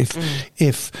think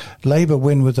if Labour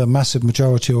win with a massive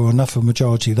majority or enough of a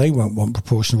majority, they won't want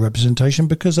proportional representation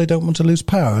because they don't want to lose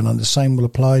power. And the same will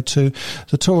apply to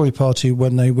the Tory party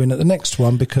when they win at the next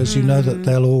one, because you know that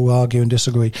they'll all argue and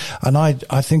disagree. And I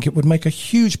think it would make a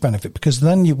huge benefit, because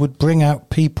then you would bring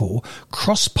out people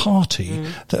cross-party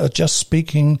that are just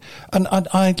speaking. And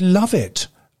I love it.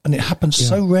 And it happens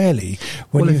so rarely.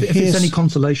 If it's any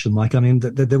consolation, Mike, I mean,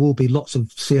 there will be lots of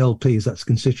CLPs, that's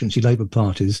constituency Labour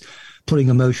parties, putting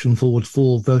a motion forward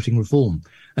for voting reform.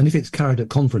 And if it's carried at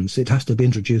conference, it has to be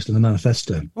introduced in the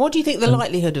manifesto. What do you think the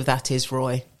likelihood of that is,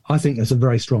 Roy? I think there's a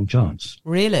very strong chance.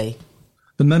 Really?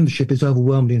 The membership is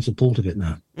overwhelmingly in support of it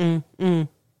now.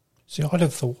 See, I'd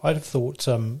have thought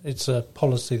it's a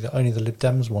policy that only the Lib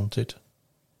Dems wanted.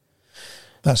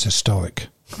 That's historic.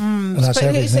 And that's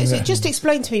so just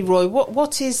explain to me, Roy,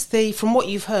 what is from what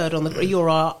you've heard you're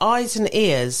our eyes and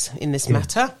ears in this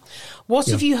matter, what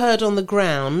have you heard on the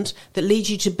ground that leads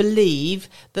you to believe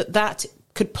that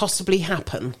could possibly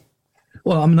happen?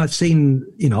 Well, I mean, I've seen,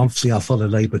 obviously I follow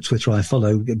Labour Twitter,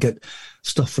 get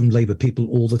stuff from Labour people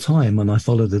all the time, and I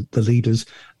follow the leaders.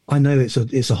 I know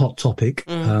it's a hot topic.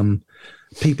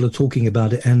 People are talking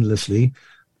about it endlessly,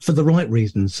 for the right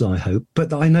reasons, I hope.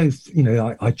 But I know,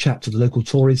 I chat to the local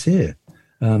Tories here,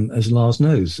 as Lars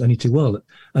knows only too well,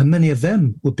 and many of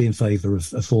them would be in favour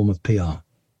of a form of PR.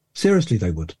 Seriously,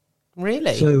 they would.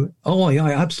 Really? So,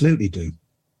 I absolutely do.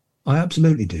 I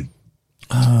absolutely do.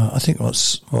 I think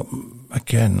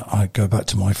again, I go back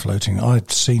to my floating.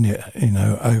 I'd seen it,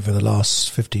 over the last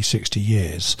 50, 60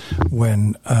 years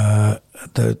when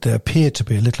there appeared to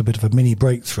be a little bit of a mini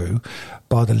breakthrough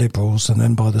by the Liberals and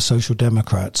then by the Social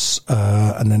Democrats,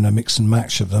 and then a mix and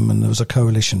match of them, and there was a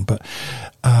coalition. But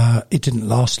it didn't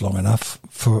last long enough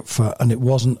and it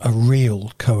wasn't a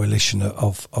real coalition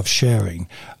of sharing.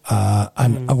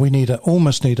 And we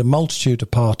almost need a multitude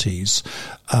of parties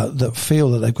that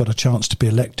feel that they've got a chance to be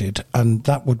elected, and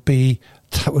that would be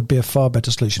a far better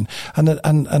solution. And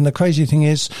the crazy thing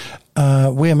is,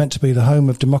 we are meant to be the home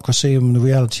of democracy, and the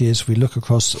reality is, we look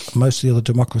across most of the other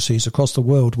democracies across the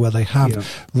world where they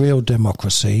have real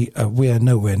democracy. We are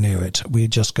nowhere near it. We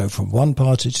just go from one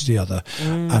party to the other,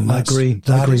 and I agree.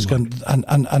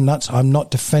 And that's. I'm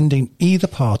not defending either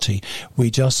party.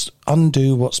 We just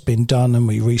undo what's been done and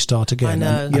we restart again.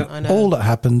 I know. All that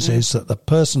happens is that the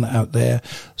person out there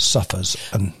suffers.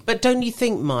 But don't you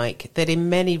think, Mike, that in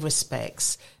many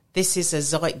respects this is a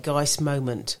zeitgeist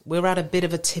moment. We're at a bit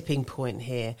of a tipping point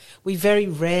here. We very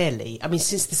rarely,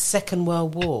 since the Second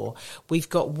World War, we've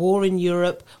got war in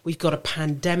Europe, we've got a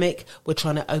pandemic, we're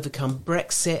trying to overcome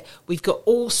Brexit, we've got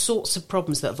all sorts of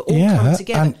problems that have all come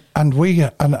together. And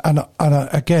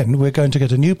again, we're going to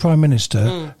get a new Prime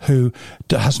Minister who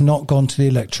has not gone to the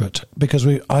electorate, because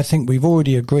I think we've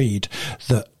already agreed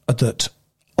that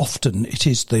often it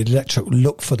is the electorate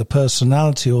look for the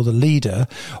personality or the leader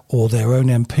or their own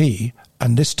MP,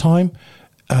 and this time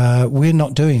we're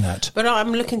not doing that. But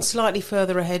I'm looking slightly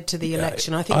further ahead to the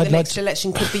election. I think the next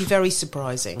election could be very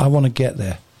surprising. I want to get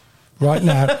there. Right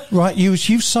now, right?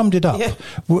 You've summed it up. Yeah.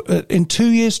 In 2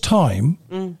 years' time,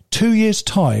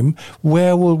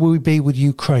 where will we be with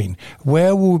Ukraine?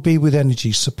 Where will we be with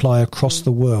energy supply across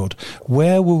the world?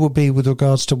 Where will we be with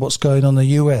regards to what's going on in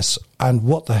the US and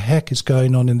what the heck is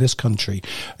going on in this country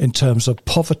in terms of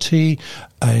poverty,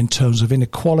 in terms of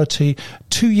inequality?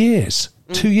 2 years.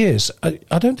 2 years.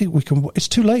 I don't think we can. It's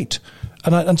too late.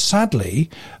 And sadly,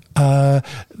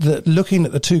 looking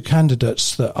at the two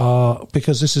candidates that are,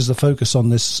 because this is the focus on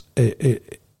this,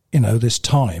 this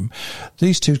time,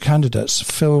 these two candidates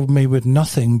fill me with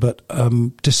nothing but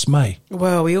dismay.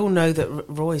 Well, we all know that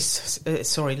Lars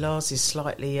is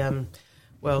slightly,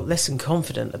 less than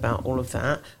confident about all of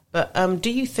that. But do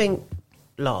you think,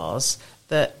 Lars,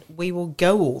 that we will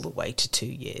go all the way to 2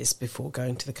 years before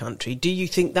going to the country? Do you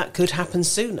think that could happen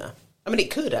sooner? It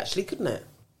could actually, couldn't it?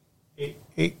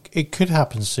 It could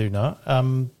happen sooner.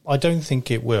 I don't think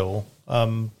it will.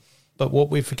 But what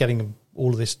we're forgetting,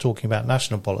 all of this talking about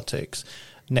national politics,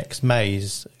 next May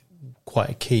is quite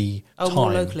a key time.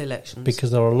 More local elections.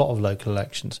 Because there are a lot of local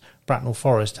elections. Bracknell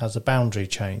Forest has a boundary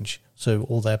change, so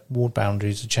all their ward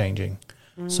boundaries are changing.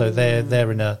 So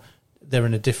they're in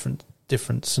a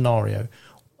different scenario.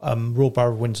 Royal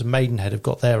Borough of Windsor Maidenhead have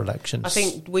got their elections. I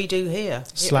think we do here.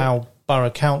 Slough Borough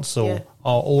Council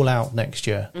are all out next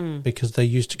year because they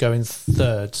used to go in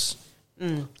thirds.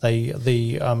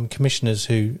 The commissioners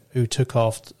who took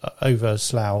over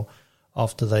Slough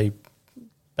after they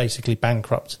basically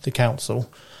bankrupted the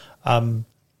council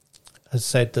has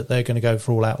said that they're going to go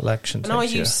for all-out elections. And are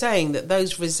you saying that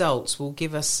those results will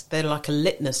give us, they're like a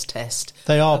litmus test?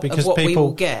 They are, because what we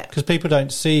will get. Because people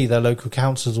don't see their local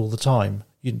councils all the time.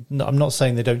 I'm not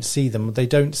saying they don't see them. They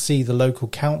don't see the local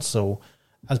council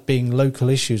as being local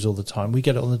issues all the time. We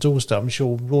get it on the doorstep. I'm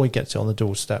sure Roy gets it on the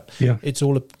doorstep. Yeah, it's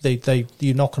all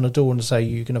you knock on a door and say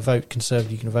you're going to vote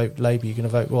Conservative, you're going to vote Labour, you're going to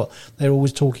vote what? They're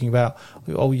always talking about,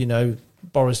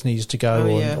 Boris needs to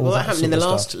go. That happened in the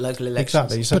last local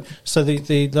elections. Exactly. So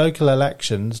the local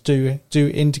elections do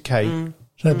indicate.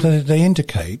 They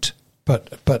indicate.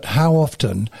 But how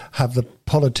often have the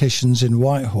politicians in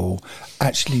Whitehall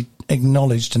actually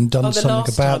acknowledged and done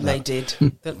something about that? They did.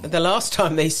 The last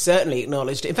time they certainly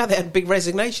acknowledged it. In fact, they had a big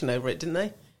resignation over it, didn't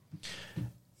they?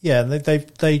 Yeah,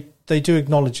 they do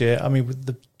acknowledge it.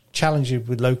 The challenge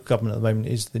with local government at the moment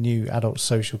is the new adult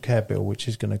social care bill, which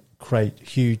is going to create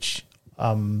huge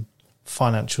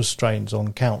financial strains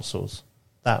on councils.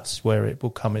 That's where it will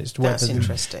come. That's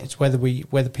interesting. It's whether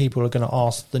people are going to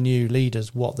ask the new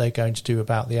leaders what they're going to do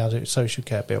about the adult social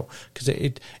care bill, because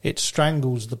it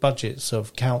strangles the budgets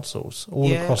of councils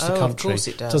all across the country. Of course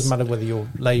it does. Doesn't matter whether you're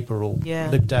Labour or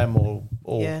Lib Dem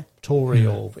or Tory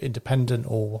or Independent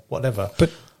or whatever.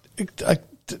 But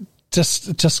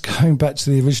just going back to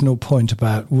the original point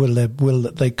about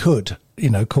they could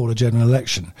call a general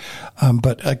election,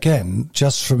 but again,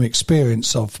 just from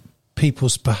experience of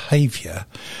people's behaviour,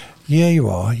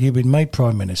 you've been made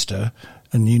Prime Minister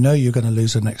and you're going to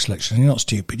lose the next election. You're not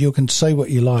stupid. You can say what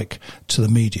you like to the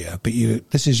media, but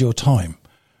this is your time.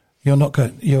 You're not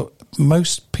going.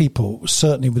 Most people,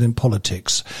 certainly within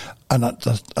politics and at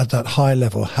that high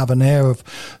level, have an air of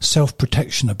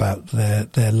self-protection about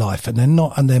their life,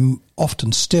 and they're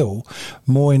often still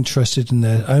more interested in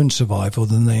their own survival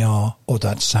than they are, or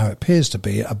that's how it appears to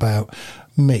be, about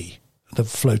me, the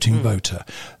floating voter.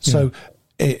 So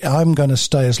I'm going to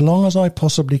stay as long as I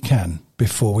possibly can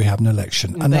before we have an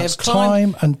election. And that's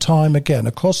time and time again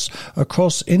across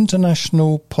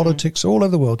international politics all over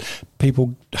the world.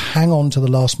 People hang on to the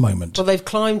last moment. Well, they've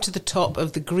climbed to the top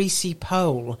of the greasy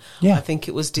pole. Yeah. I think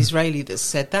it was Disraeli that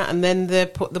said that. And then the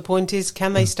point is,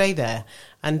 can they stay there?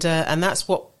 And that's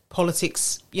what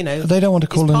politics, they don't want to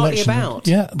call an election about.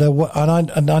 Yeah,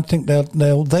 and I think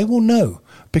they will know,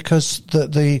 because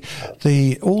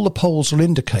the all the polls will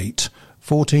indicate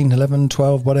 14, 11,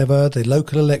 12, whatever, the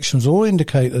local elections all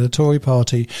indicate that the Tory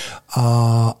party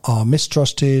are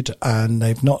mistrusted and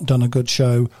they've not done a good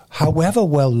show, however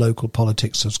well local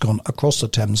politics has gone across the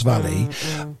Thames Valley,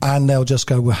 and they'll just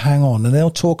go, well, hang on, and they'll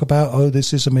talk about, oh,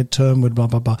 this is a midterm with blah,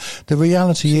 blah, blah. The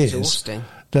reality is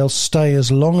they'll stay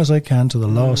as long as they can to the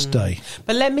last day.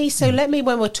 But let me,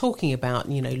 when we're talking about,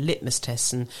 litmus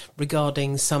tests and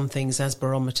regarding some things as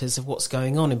barometers of what's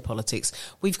going on in politics,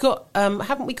 we've got,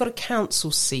 haven't we got a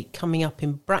council seat coming up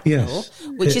in Bracknell,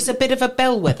 which is a bit of a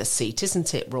bellwether seat,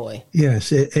 isn't it, Roy?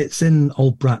 Yes, it's in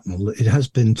Old Bracknell. It has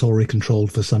been Tory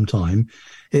controlled for some time.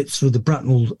 It's for the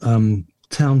Bracknell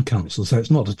Town Council, so it's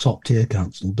not a top tier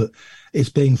council, but it's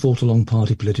being fought along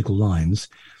party political lines.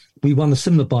 We won a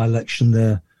similar by-election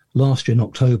there last year in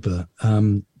October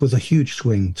with a huge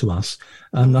swing to us.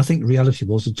 And I think the reality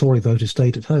was the Tory voters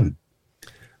stayed at home.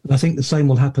 And I think the same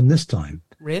will happen this time.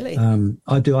 Really?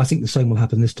 I do. I think the same will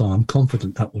happen this time. I'm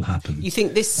confident that will happen. You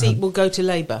think this seat will go to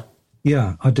Labour?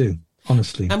 Yeah, I do,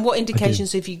 honestly. And what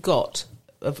indications have you got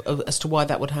as to why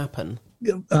that would happen?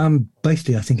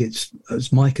 Basically, I think it's,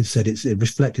 as Mike has said, it's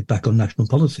reflected back on national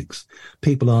politics.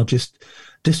 People are just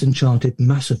disenchanted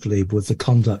massively with the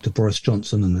conduct of Boris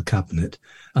Johnson and the cabinet,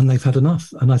 and they've had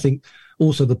enough. And I think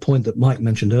also the point that Mike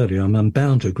mentioned earlier, I'm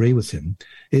bound to agree with him,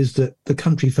 is that the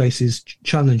country faces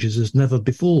challenges as never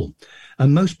before.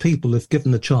 And most people, if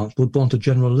given the chance, would want a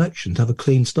general election to have a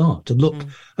clean start, to look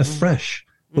afresh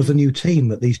with a new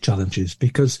team at these challenges,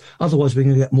 because otherwise we're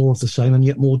going to get more of the same and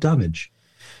yet more damage.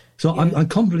 So I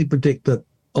confidently predict that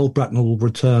Old Bracknell will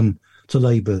return to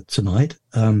Labour tonight.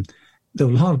 There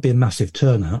will hardly be a massive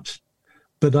turnout,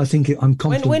 but I think I'm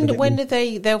confident. When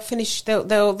do they'll finish?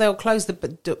 They'll close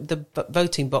the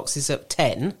voting boxes at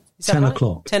 10. Is that 10 right?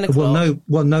 o'clock. 10 o'clock.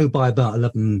 We'll know by about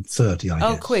 11:30. I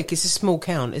guess. Quick! It's a small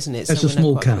count, isn't it? It's a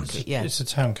small count. Quickly. Yeah, it's a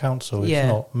town council. It's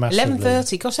not massively.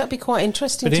 11:30. Gosh, that'd be quite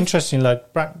interesting. But interestingly,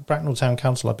 like Bracknell Town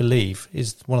Council, I believe,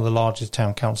 is one of the largest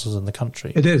town councils in the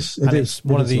country. It is. It's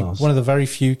one of the very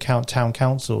few town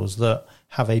councils that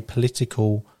have a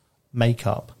political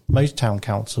makeup. Most town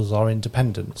councils are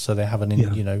independent, so they have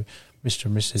Mr.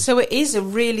 and Mrs. So it is a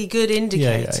really good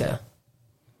indicator.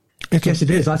 Yes, it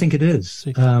is. I think it is.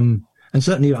 And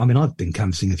certainly, I mean, I've been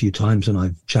canvassing a few times and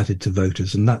I've chatted to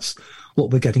voters, and that's what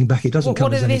we're getting back. It doesn't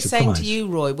come as any surprise. What are they saying to you,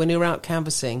 Roy, when you're out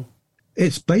canvassing?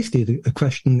 It's basically a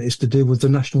question is to do with the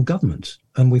national government,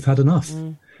 and we've had enough.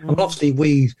 And obviously,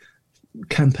 we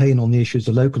campaign on the issues,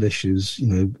 the local issues.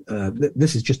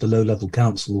 This is just a low-level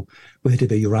council. We're here to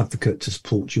be your advocate, to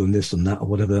support you on this and that or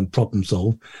whatever, and problem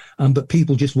solve. But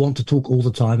people just want to talk all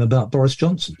the time about Boris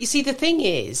Johnson. You see, the thing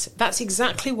is, that's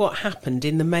exactly what happened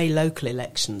in the May local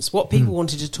elections. What people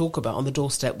wanted to talk about on the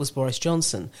doorstep was Boris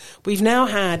Johnson. We've now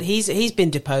had, he's been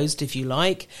deposed, if you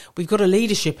like. We've got a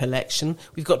leadership election.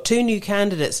 We've got 2 new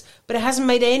candidates. But it hasn't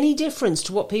made any difference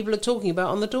to what people are talking about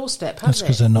on the doorstep, has it? That's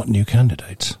because they're not new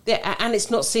candidates. Yeah, and it's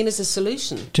not seen as a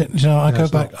solution. I go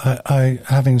back. I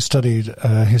having studied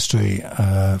history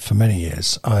for many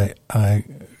years. I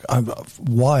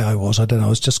why I don't know. I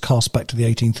was just cast back to the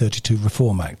 1832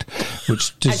 Reform Act,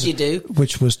 which as you do,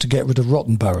 which was to get rid of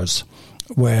rotten boroughs,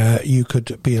 where you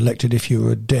could be elected if you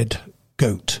were a dead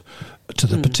goat to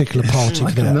the particular party.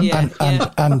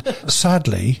 And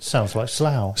sadly, sounds like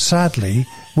Slough. Sadly,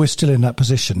 we're still in that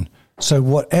position. So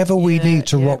whatever we need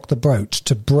to rock the boat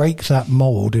to break that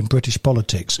mould in British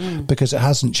politics, because it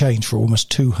hasn't changed for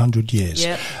almost 200 years.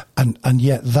 And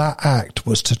yet that act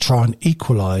was to try and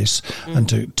equalise and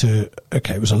to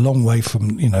it was a long way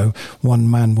from,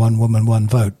 one man, one woman, one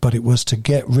vote, but it was to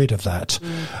get rid of that.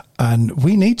 And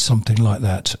we need something like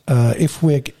that. If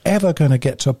we're ever going to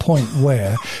get to a point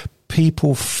where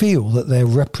people feel that they're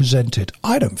represented.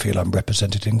 I don't feel I'm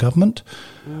represented in government.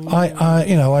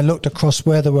 I looked across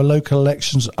where there were local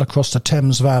elections across the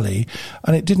Thames Valley,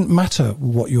 and it didn't matter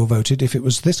what you voted. If it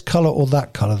was this colour or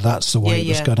that colour, that's the way it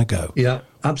was going to go. Yeah,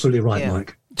 absolutely right,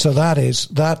 Mike. So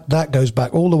that goes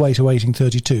back all the way to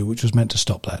 1832, which was meant to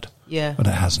stop that. Yeah. But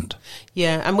it hasn't.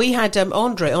 Yeah, and we had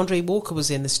Andre Walker was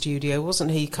in the studio,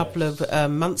 wasn't he, a couple of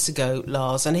months ago,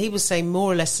 Lars, and he was saying more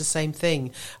or less the same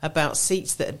thing about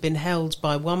seats that had been held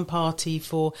by one party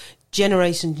for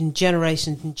generations and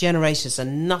generations and generations,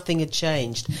 and nothing had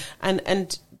changed.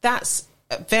 And that's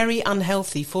very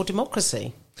unhealthy for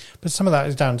democracy. But some of that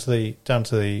is down to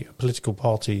the political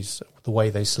parties, the way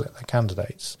they select their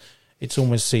candidates. It's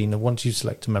almost seen that once you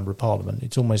select a member of parliament,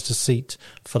 it's almost a seat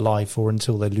for life, or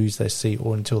until they lose their seat,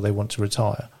 or until they want to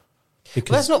retire.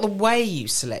 Because that's not the way you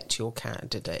select your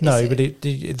candidate. No, but it's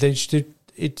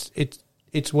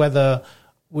whether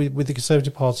with the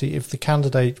Conservative Party, if the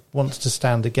candidate wants to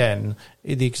stand again,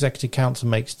 the Executive Council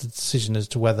makes the decision as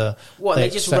to whether they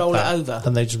just roll it over.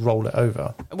 And they just roll it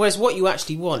over. Whereas what you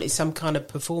actually want is some kind of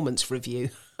performance review.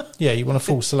 Yeah, you want a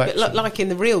full selection. Like in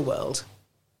the real world.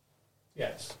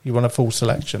 Yes. You want a full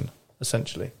selection,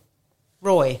 essentially.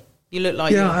 Roy, you look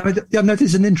like... No,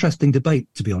 there's an interesting debate,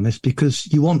 to be honest,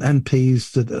 because you want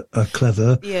MPs that are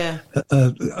clever,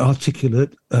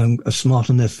 articulate, are smart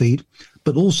on their feet,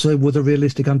 but also with a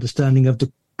realistic understanding of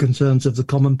the concerns of the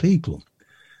common people.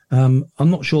 I'm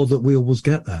not sure that we always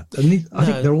get that. And I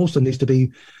think there also needs to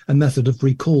be a method of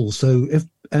recall. So if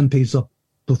MPs are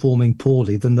performing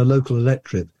poorly, then the local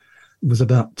electorate was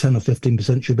about 10 or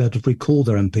 15% should be able to recall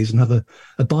their MPs and have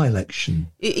a by-election.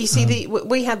 You see,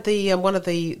 we had one of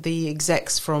the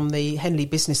execs from the Henley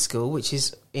Business School, which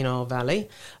is in our valley,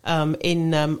 on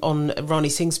Ronnie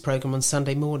Singh's programme on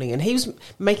Sunday morning, and he was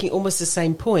making almost the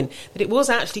same point, that it was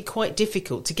actually quite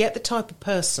difficult to get the type of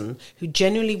person who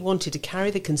genuinely wanted to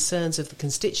carry the concerns of the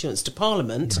constituents to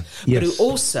Parliament, but who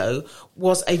also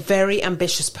was a very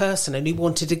ambitious person and who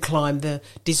wanted to climb the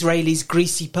Disraeli's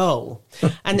greasy pole.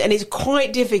 and it's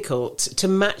quite difficult to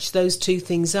match those two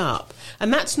things up.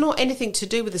 And that's not anything to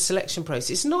do with the selection process.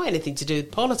 It's not anything to do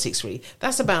with politics, really.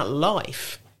 That's about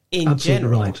life.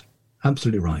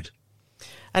 Absolutely right.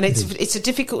 And it's a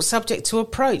difficult subject to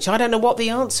approach. I don't know what the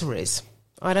answer is.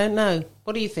 I don't know.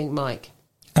 What do you think, Mike?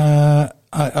 I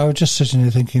was just sitting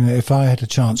here thinking that if I had a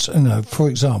chance, for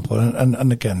example,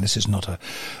 and again, this is an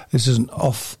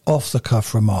off the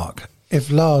cuff remark. If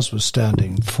Lars was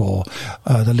standing for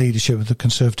the leadership of the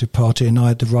Conservative Party and I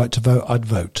had the right to vote, I'd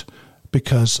vote.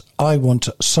 Because I want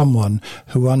someone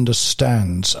who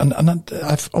understands, and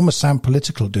I almost sound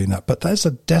political doing that, but there's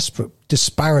a desperate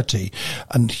disparity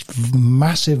and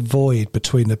massive void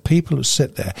between the people who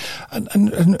sit there.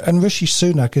 And Rishi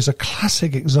Sunak is a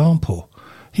classic example.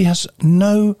 He has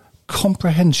no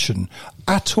comprehension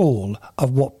at all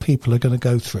of what people are going to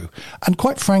go through. And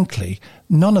quite frankly,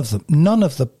 none of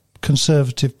the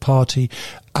Conservative Party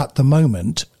at the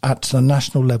moment at the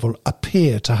national level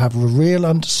appear to have a real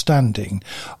understanding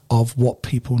of what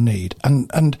people need, and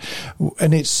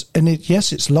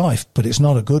it's life, but it's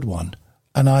not a good one.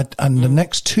 And the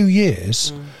next 2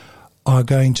 years are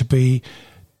going to be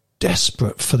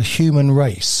desperate for the human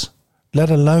race,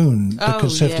 let alone the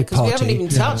Conservative Party. We haven't even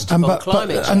touched upon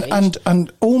climate change.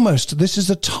 And almost this is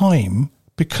a time,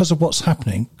 because of what's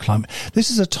happening, climate,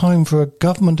 this is a time for a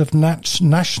government of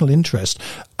national interest,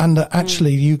 and that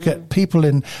actually you get people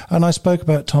in, and I spoke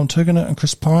about Tom Tugendhat and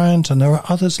Chris Bryant, and there are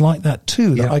others like that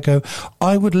too, that I go,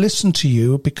 I would listen to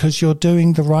you because you're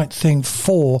doing the right thing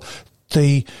for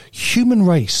the human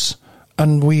race.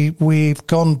 And we've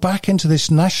gone back into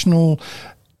this national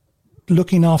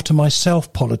looking after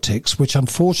myself politics, which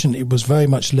unfortunately was very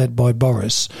much led by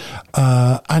Boris,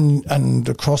 and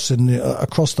across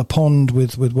the pond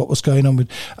with what was going on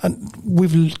and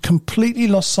we've completely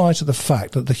lost sight of the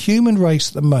fact that the human race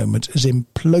at the moment is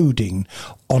imploding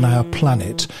on our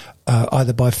planet,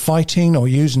 either by fighting or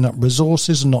using up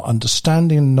resources and not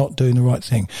understanding and not doing the right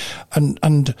thing,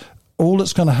 and all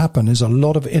that's going to happen is a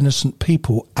lot of innocent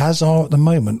people, as are at the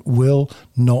moment, will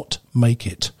not make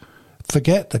it.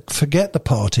 Forget the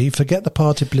party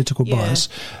political bias.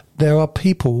 There are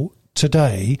people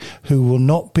today who will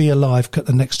not be alive at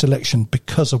the next election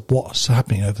because of what's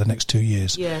happening over the next 2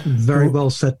 years. Yeah, very well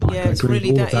said, Mike. Yeah, it's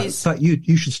really that is. In fact,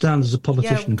 you should stand as a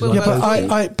politician.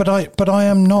 But I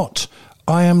am not.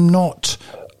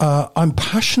 I'm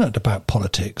passionate about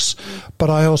politics, but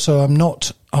I also am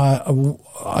not.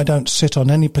 I don't sit on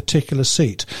any particular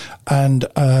seat, and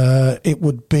it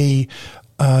would be.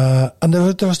 And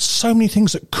there are so many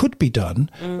things that could be done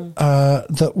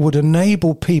that would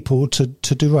enable people to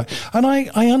do right. And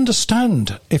I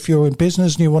understand if you're in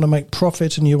business and you want to make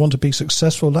profit and you want to be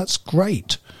successful, that's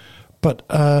great. But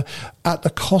at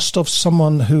the cost of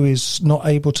someone who is not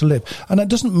able to live. And that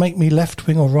doesn't make me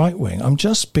left-wing or right-wing. I'm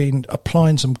just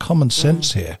applying some common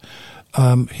sense here.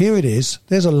 Here it is.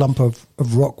 There's a lump of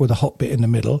rock with a hot bit in the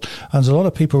middle, and there's a lot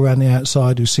of people around the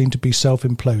outside who seem to be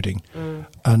self-imploding,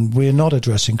 and we're not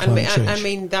addressing climate change. I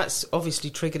mean, that's obviously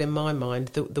triggered in my mind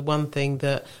the one thing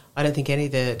that I don't think any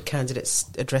of the candidates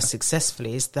address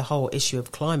successfully is the whole issue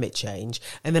of climate change.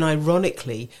 And then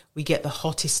ironically, we get the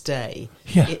hottest day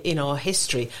in our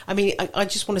history. I mean, I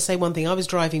just want to say one thing. I was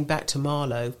driving back to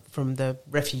Marlow from the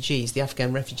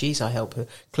Afghan refugees I help,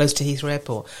 close to Heathrow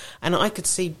Airport, and I could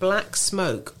see black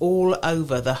smoke all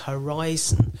over the horizon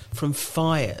from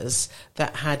fires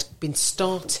that had been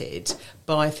started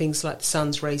by things like the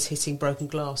sun's rays hitting broken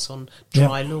glass on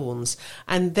dry lawns.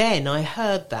 And then I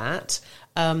heard that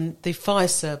the fire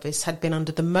service had been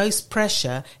under the most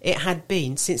pressure it had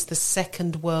been since the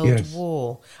Second World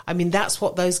War. I mean, that's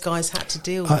what those guys had to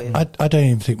deal with. I don't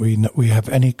even think we have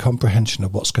any comprehension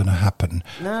of what's going to happen.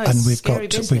 No, it's scary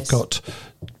business. We've got,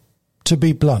 to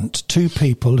be blunt, two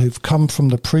people who've come from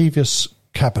the previous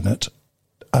cabinet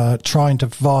trying to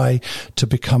vie to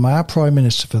become our Prime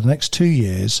Minister for the next 2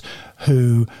 years,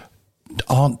 who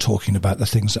aren't talking about the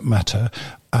things that matter,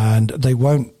 and they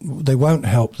won't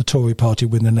help the Tory party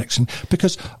win the election.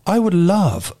 Because I would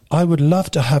love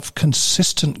to have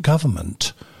consistent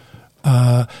government,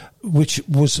 which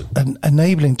was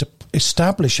enabling to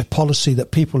establish a policy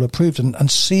that people approved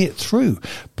and see it through.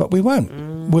 But we won't.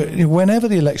 Whenever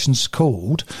the election's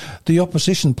called, the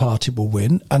opposition party will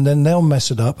win, and then they'll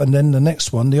mess it up, and then the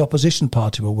next one, the opposition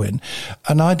party will win.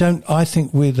 And I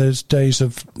think with those days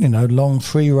of, long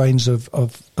 3 reigns of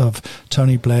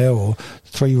Tony Blair or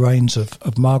 3 reigns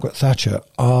of Margaret Thatcher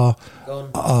are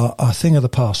a thing of the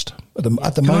past at the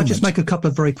moment. Can I just make a couple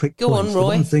of very quick points? Go on, Roy.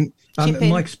 The one thing,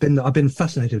 I've been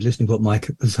fascinated listening to what Mike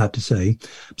has had to say.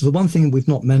 So the one thing we've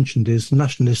not mentioned is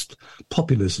nationalist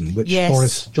populism, which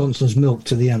Boris Johnson's milked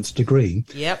to the nth degree.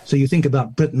 Yep. So you think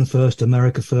about Britain first,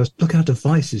 America first. Look how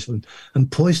divisive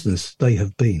and poisonous they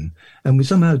have been. And we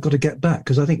somehow got to get back,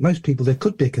 because I think most people, there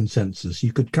could be a consensus.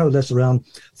 You could coalesce around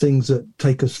things that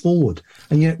take us forward.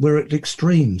 And yet we're at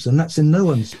extremes, and that's in no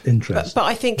one's interest. But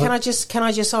I think, can I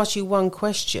just ask you one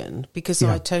question? Because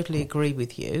I totally agree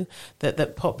with you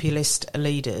that populist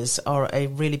leaders are a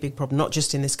really big problem, not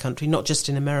just in this country, not just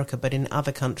in America, but in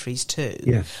other countries too.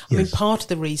 I mean, part of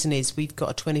the reason is we've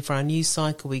got a 24-hour news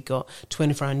cycle, we've got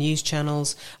 24-hour news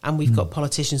channels, and we've got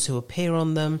politicians who appear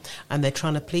on them, and they're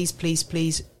trying to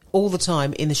please all the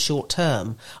time in the short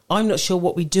term. I'm not sure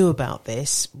what we do about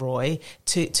this, Roy,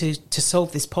 to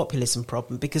solve this populism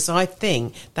problem, because I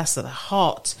think that's at the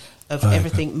heart of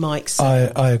everything Mike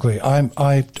said. I agree.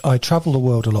 I travel the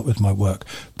world a lot with my work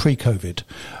pre-COVID,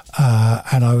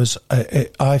 and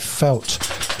I felt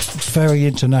very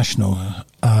international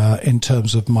in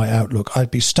terms of my outlook.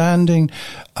 I'd be standing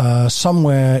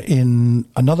somewhere in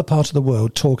another part of the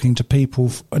world talking to people,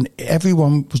 and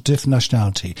everyone was different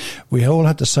nationality. We all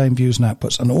had the same views and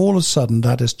outputs, and all of a sudden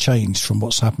that has changed from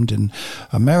what's happened in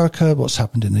America, what's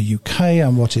happened in the UK,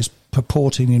 and what is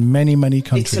purporting in many, many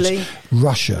countries. Italy.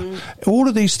 Russia. All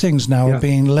of these things now are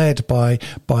being led by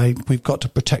we've got to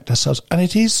protect ourselves. And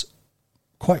it is,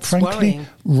 quite frankly,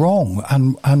 wrong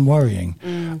and worrying.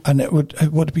 And it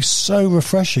would be so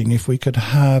refreshing if we could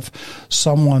have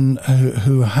someone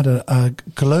who had a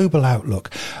global outlook.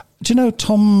 Do you know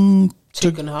Tom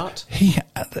Tugendhat?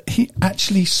 He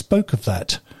actually spoke of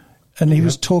that. And he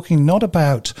was talking not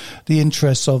about the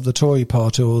interests of the Tory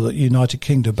party or the United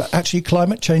Kingdom, but actually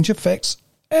climate change affects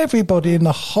everybody in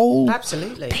the whole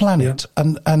planet.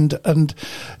 And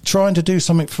trying to do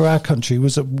something for our country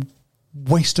was a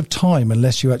waste of time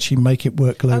unless you actually make it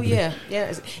work globally. Oh,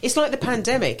 yeah. It's like the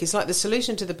pandemic. It's like the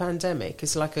solution to the pandemic.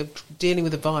 It's like dealing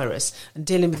with a virus and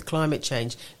dealing with climate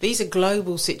change. These are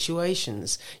global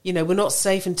situations. We're not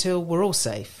safe until we're all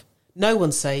safe. No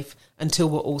one's safe until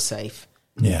we're all safe.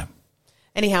 Yeah.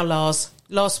 Anyhow, Lars,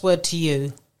 last word to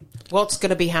you. What's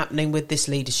going to be happening with this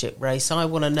leadership race? I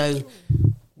want to know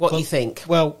what you think.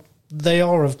 Well, they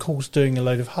are, of course, doing a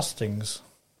load of hustings.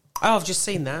 Oh, I've just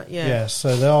seen that, Yeah,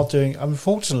 so they are doing...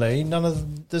 Unfortunately,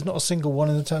 there's not a single one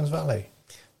in the Thames Valley.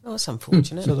 Oh, that's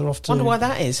unfortunate. So they're off to... Wonder why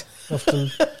that is.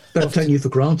 They're taking you for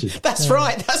granted. That's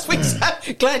right. That's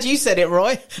glad you said it,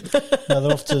 Roy. No,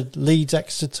 they're off to Leeds,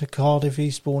 Exeter, Cardiff,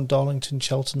 Eastbourne, Darlington,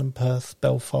 Cheltenham, Perth,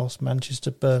 Belfast,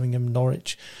 Manchester, Birmingham,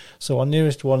 Norwich. So our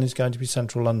nearest one is going to be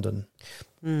central London.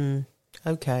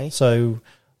 Okay. So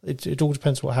it all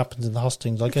depends what happens in the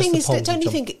hustings. I guess the thing is, don't you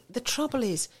think the trouble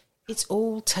is it's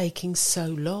all taking so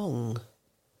long?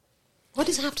 Why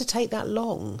does it have to take that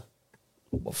long?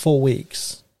 What, 4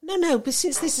 weeks? No, but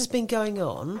since this has been going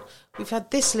on, we've had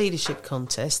this leadership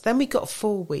contest, then we've got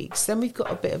 4 weeks, then we've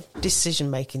got a bit of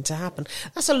decision-making to happen.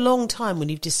 That's a long time when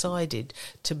you've decided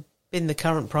to bin the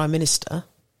current Prime Minister.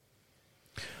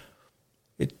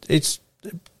 It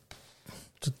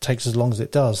takes as long as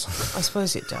it does. I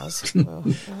suppose it does. Well,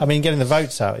 I mean, getting the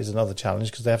votes out is another challenge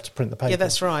because they have to print the paper. Yeah,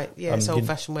 that's right. Yeah, it's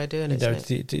old-fashioned way of doing it,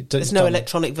 isn't it? There's no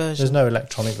electronic version. There's no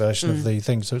electronic version of the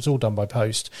thing, so it's all done by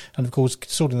post. And, of course,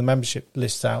 sorting the membership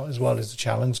lists out as well is a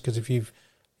challenge because if you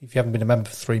haven't been a member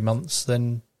for 3 months,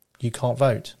 then you can't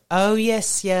vote. Oh,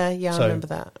 yes, yeah, I remember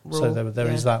that rule. So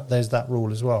there's that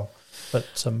rule as well. But...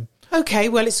 OK,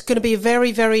 well, it's going to be a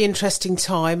very, very interesting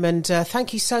time. And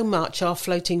thank you so much, our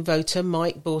floating voter,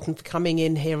 Mike Borton, for coming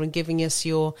in here and giving us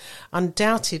your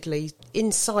undoubtedly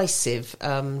incisive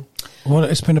Well,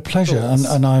 it's been a pleasure,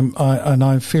 and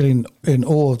I'm feeling in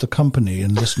awe of the company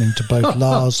and listening to both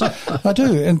Lars. I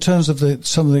do, in terms of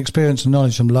some of the experience and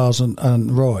knowledge from Lars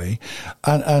and Roy,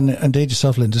 and indeed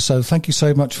yourself, Linda. So thank you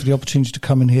so much for the opportunity to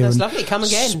come in here. That's and lovely. Come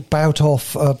again. Spout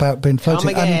off about being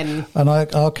floating. Come again. And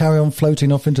I'll carry on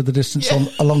floating off into the distance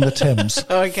along the Thames.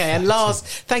 Okay, and Lars,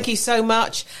 thank you so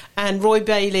much. And Roy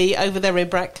Bailey over there in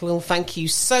Bracknell, thank you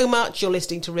so much. You're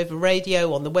listening to River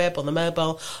Radio on the web, on the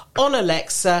mobile, on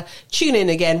Alexa. Tune in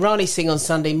again, Rani Singh on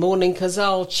Sunday morning, because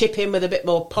I'll chip in with a bit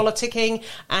more politicking,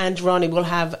 and Rani will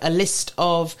have a list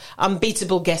of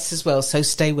unbeatable guests as well, so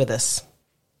stay with us.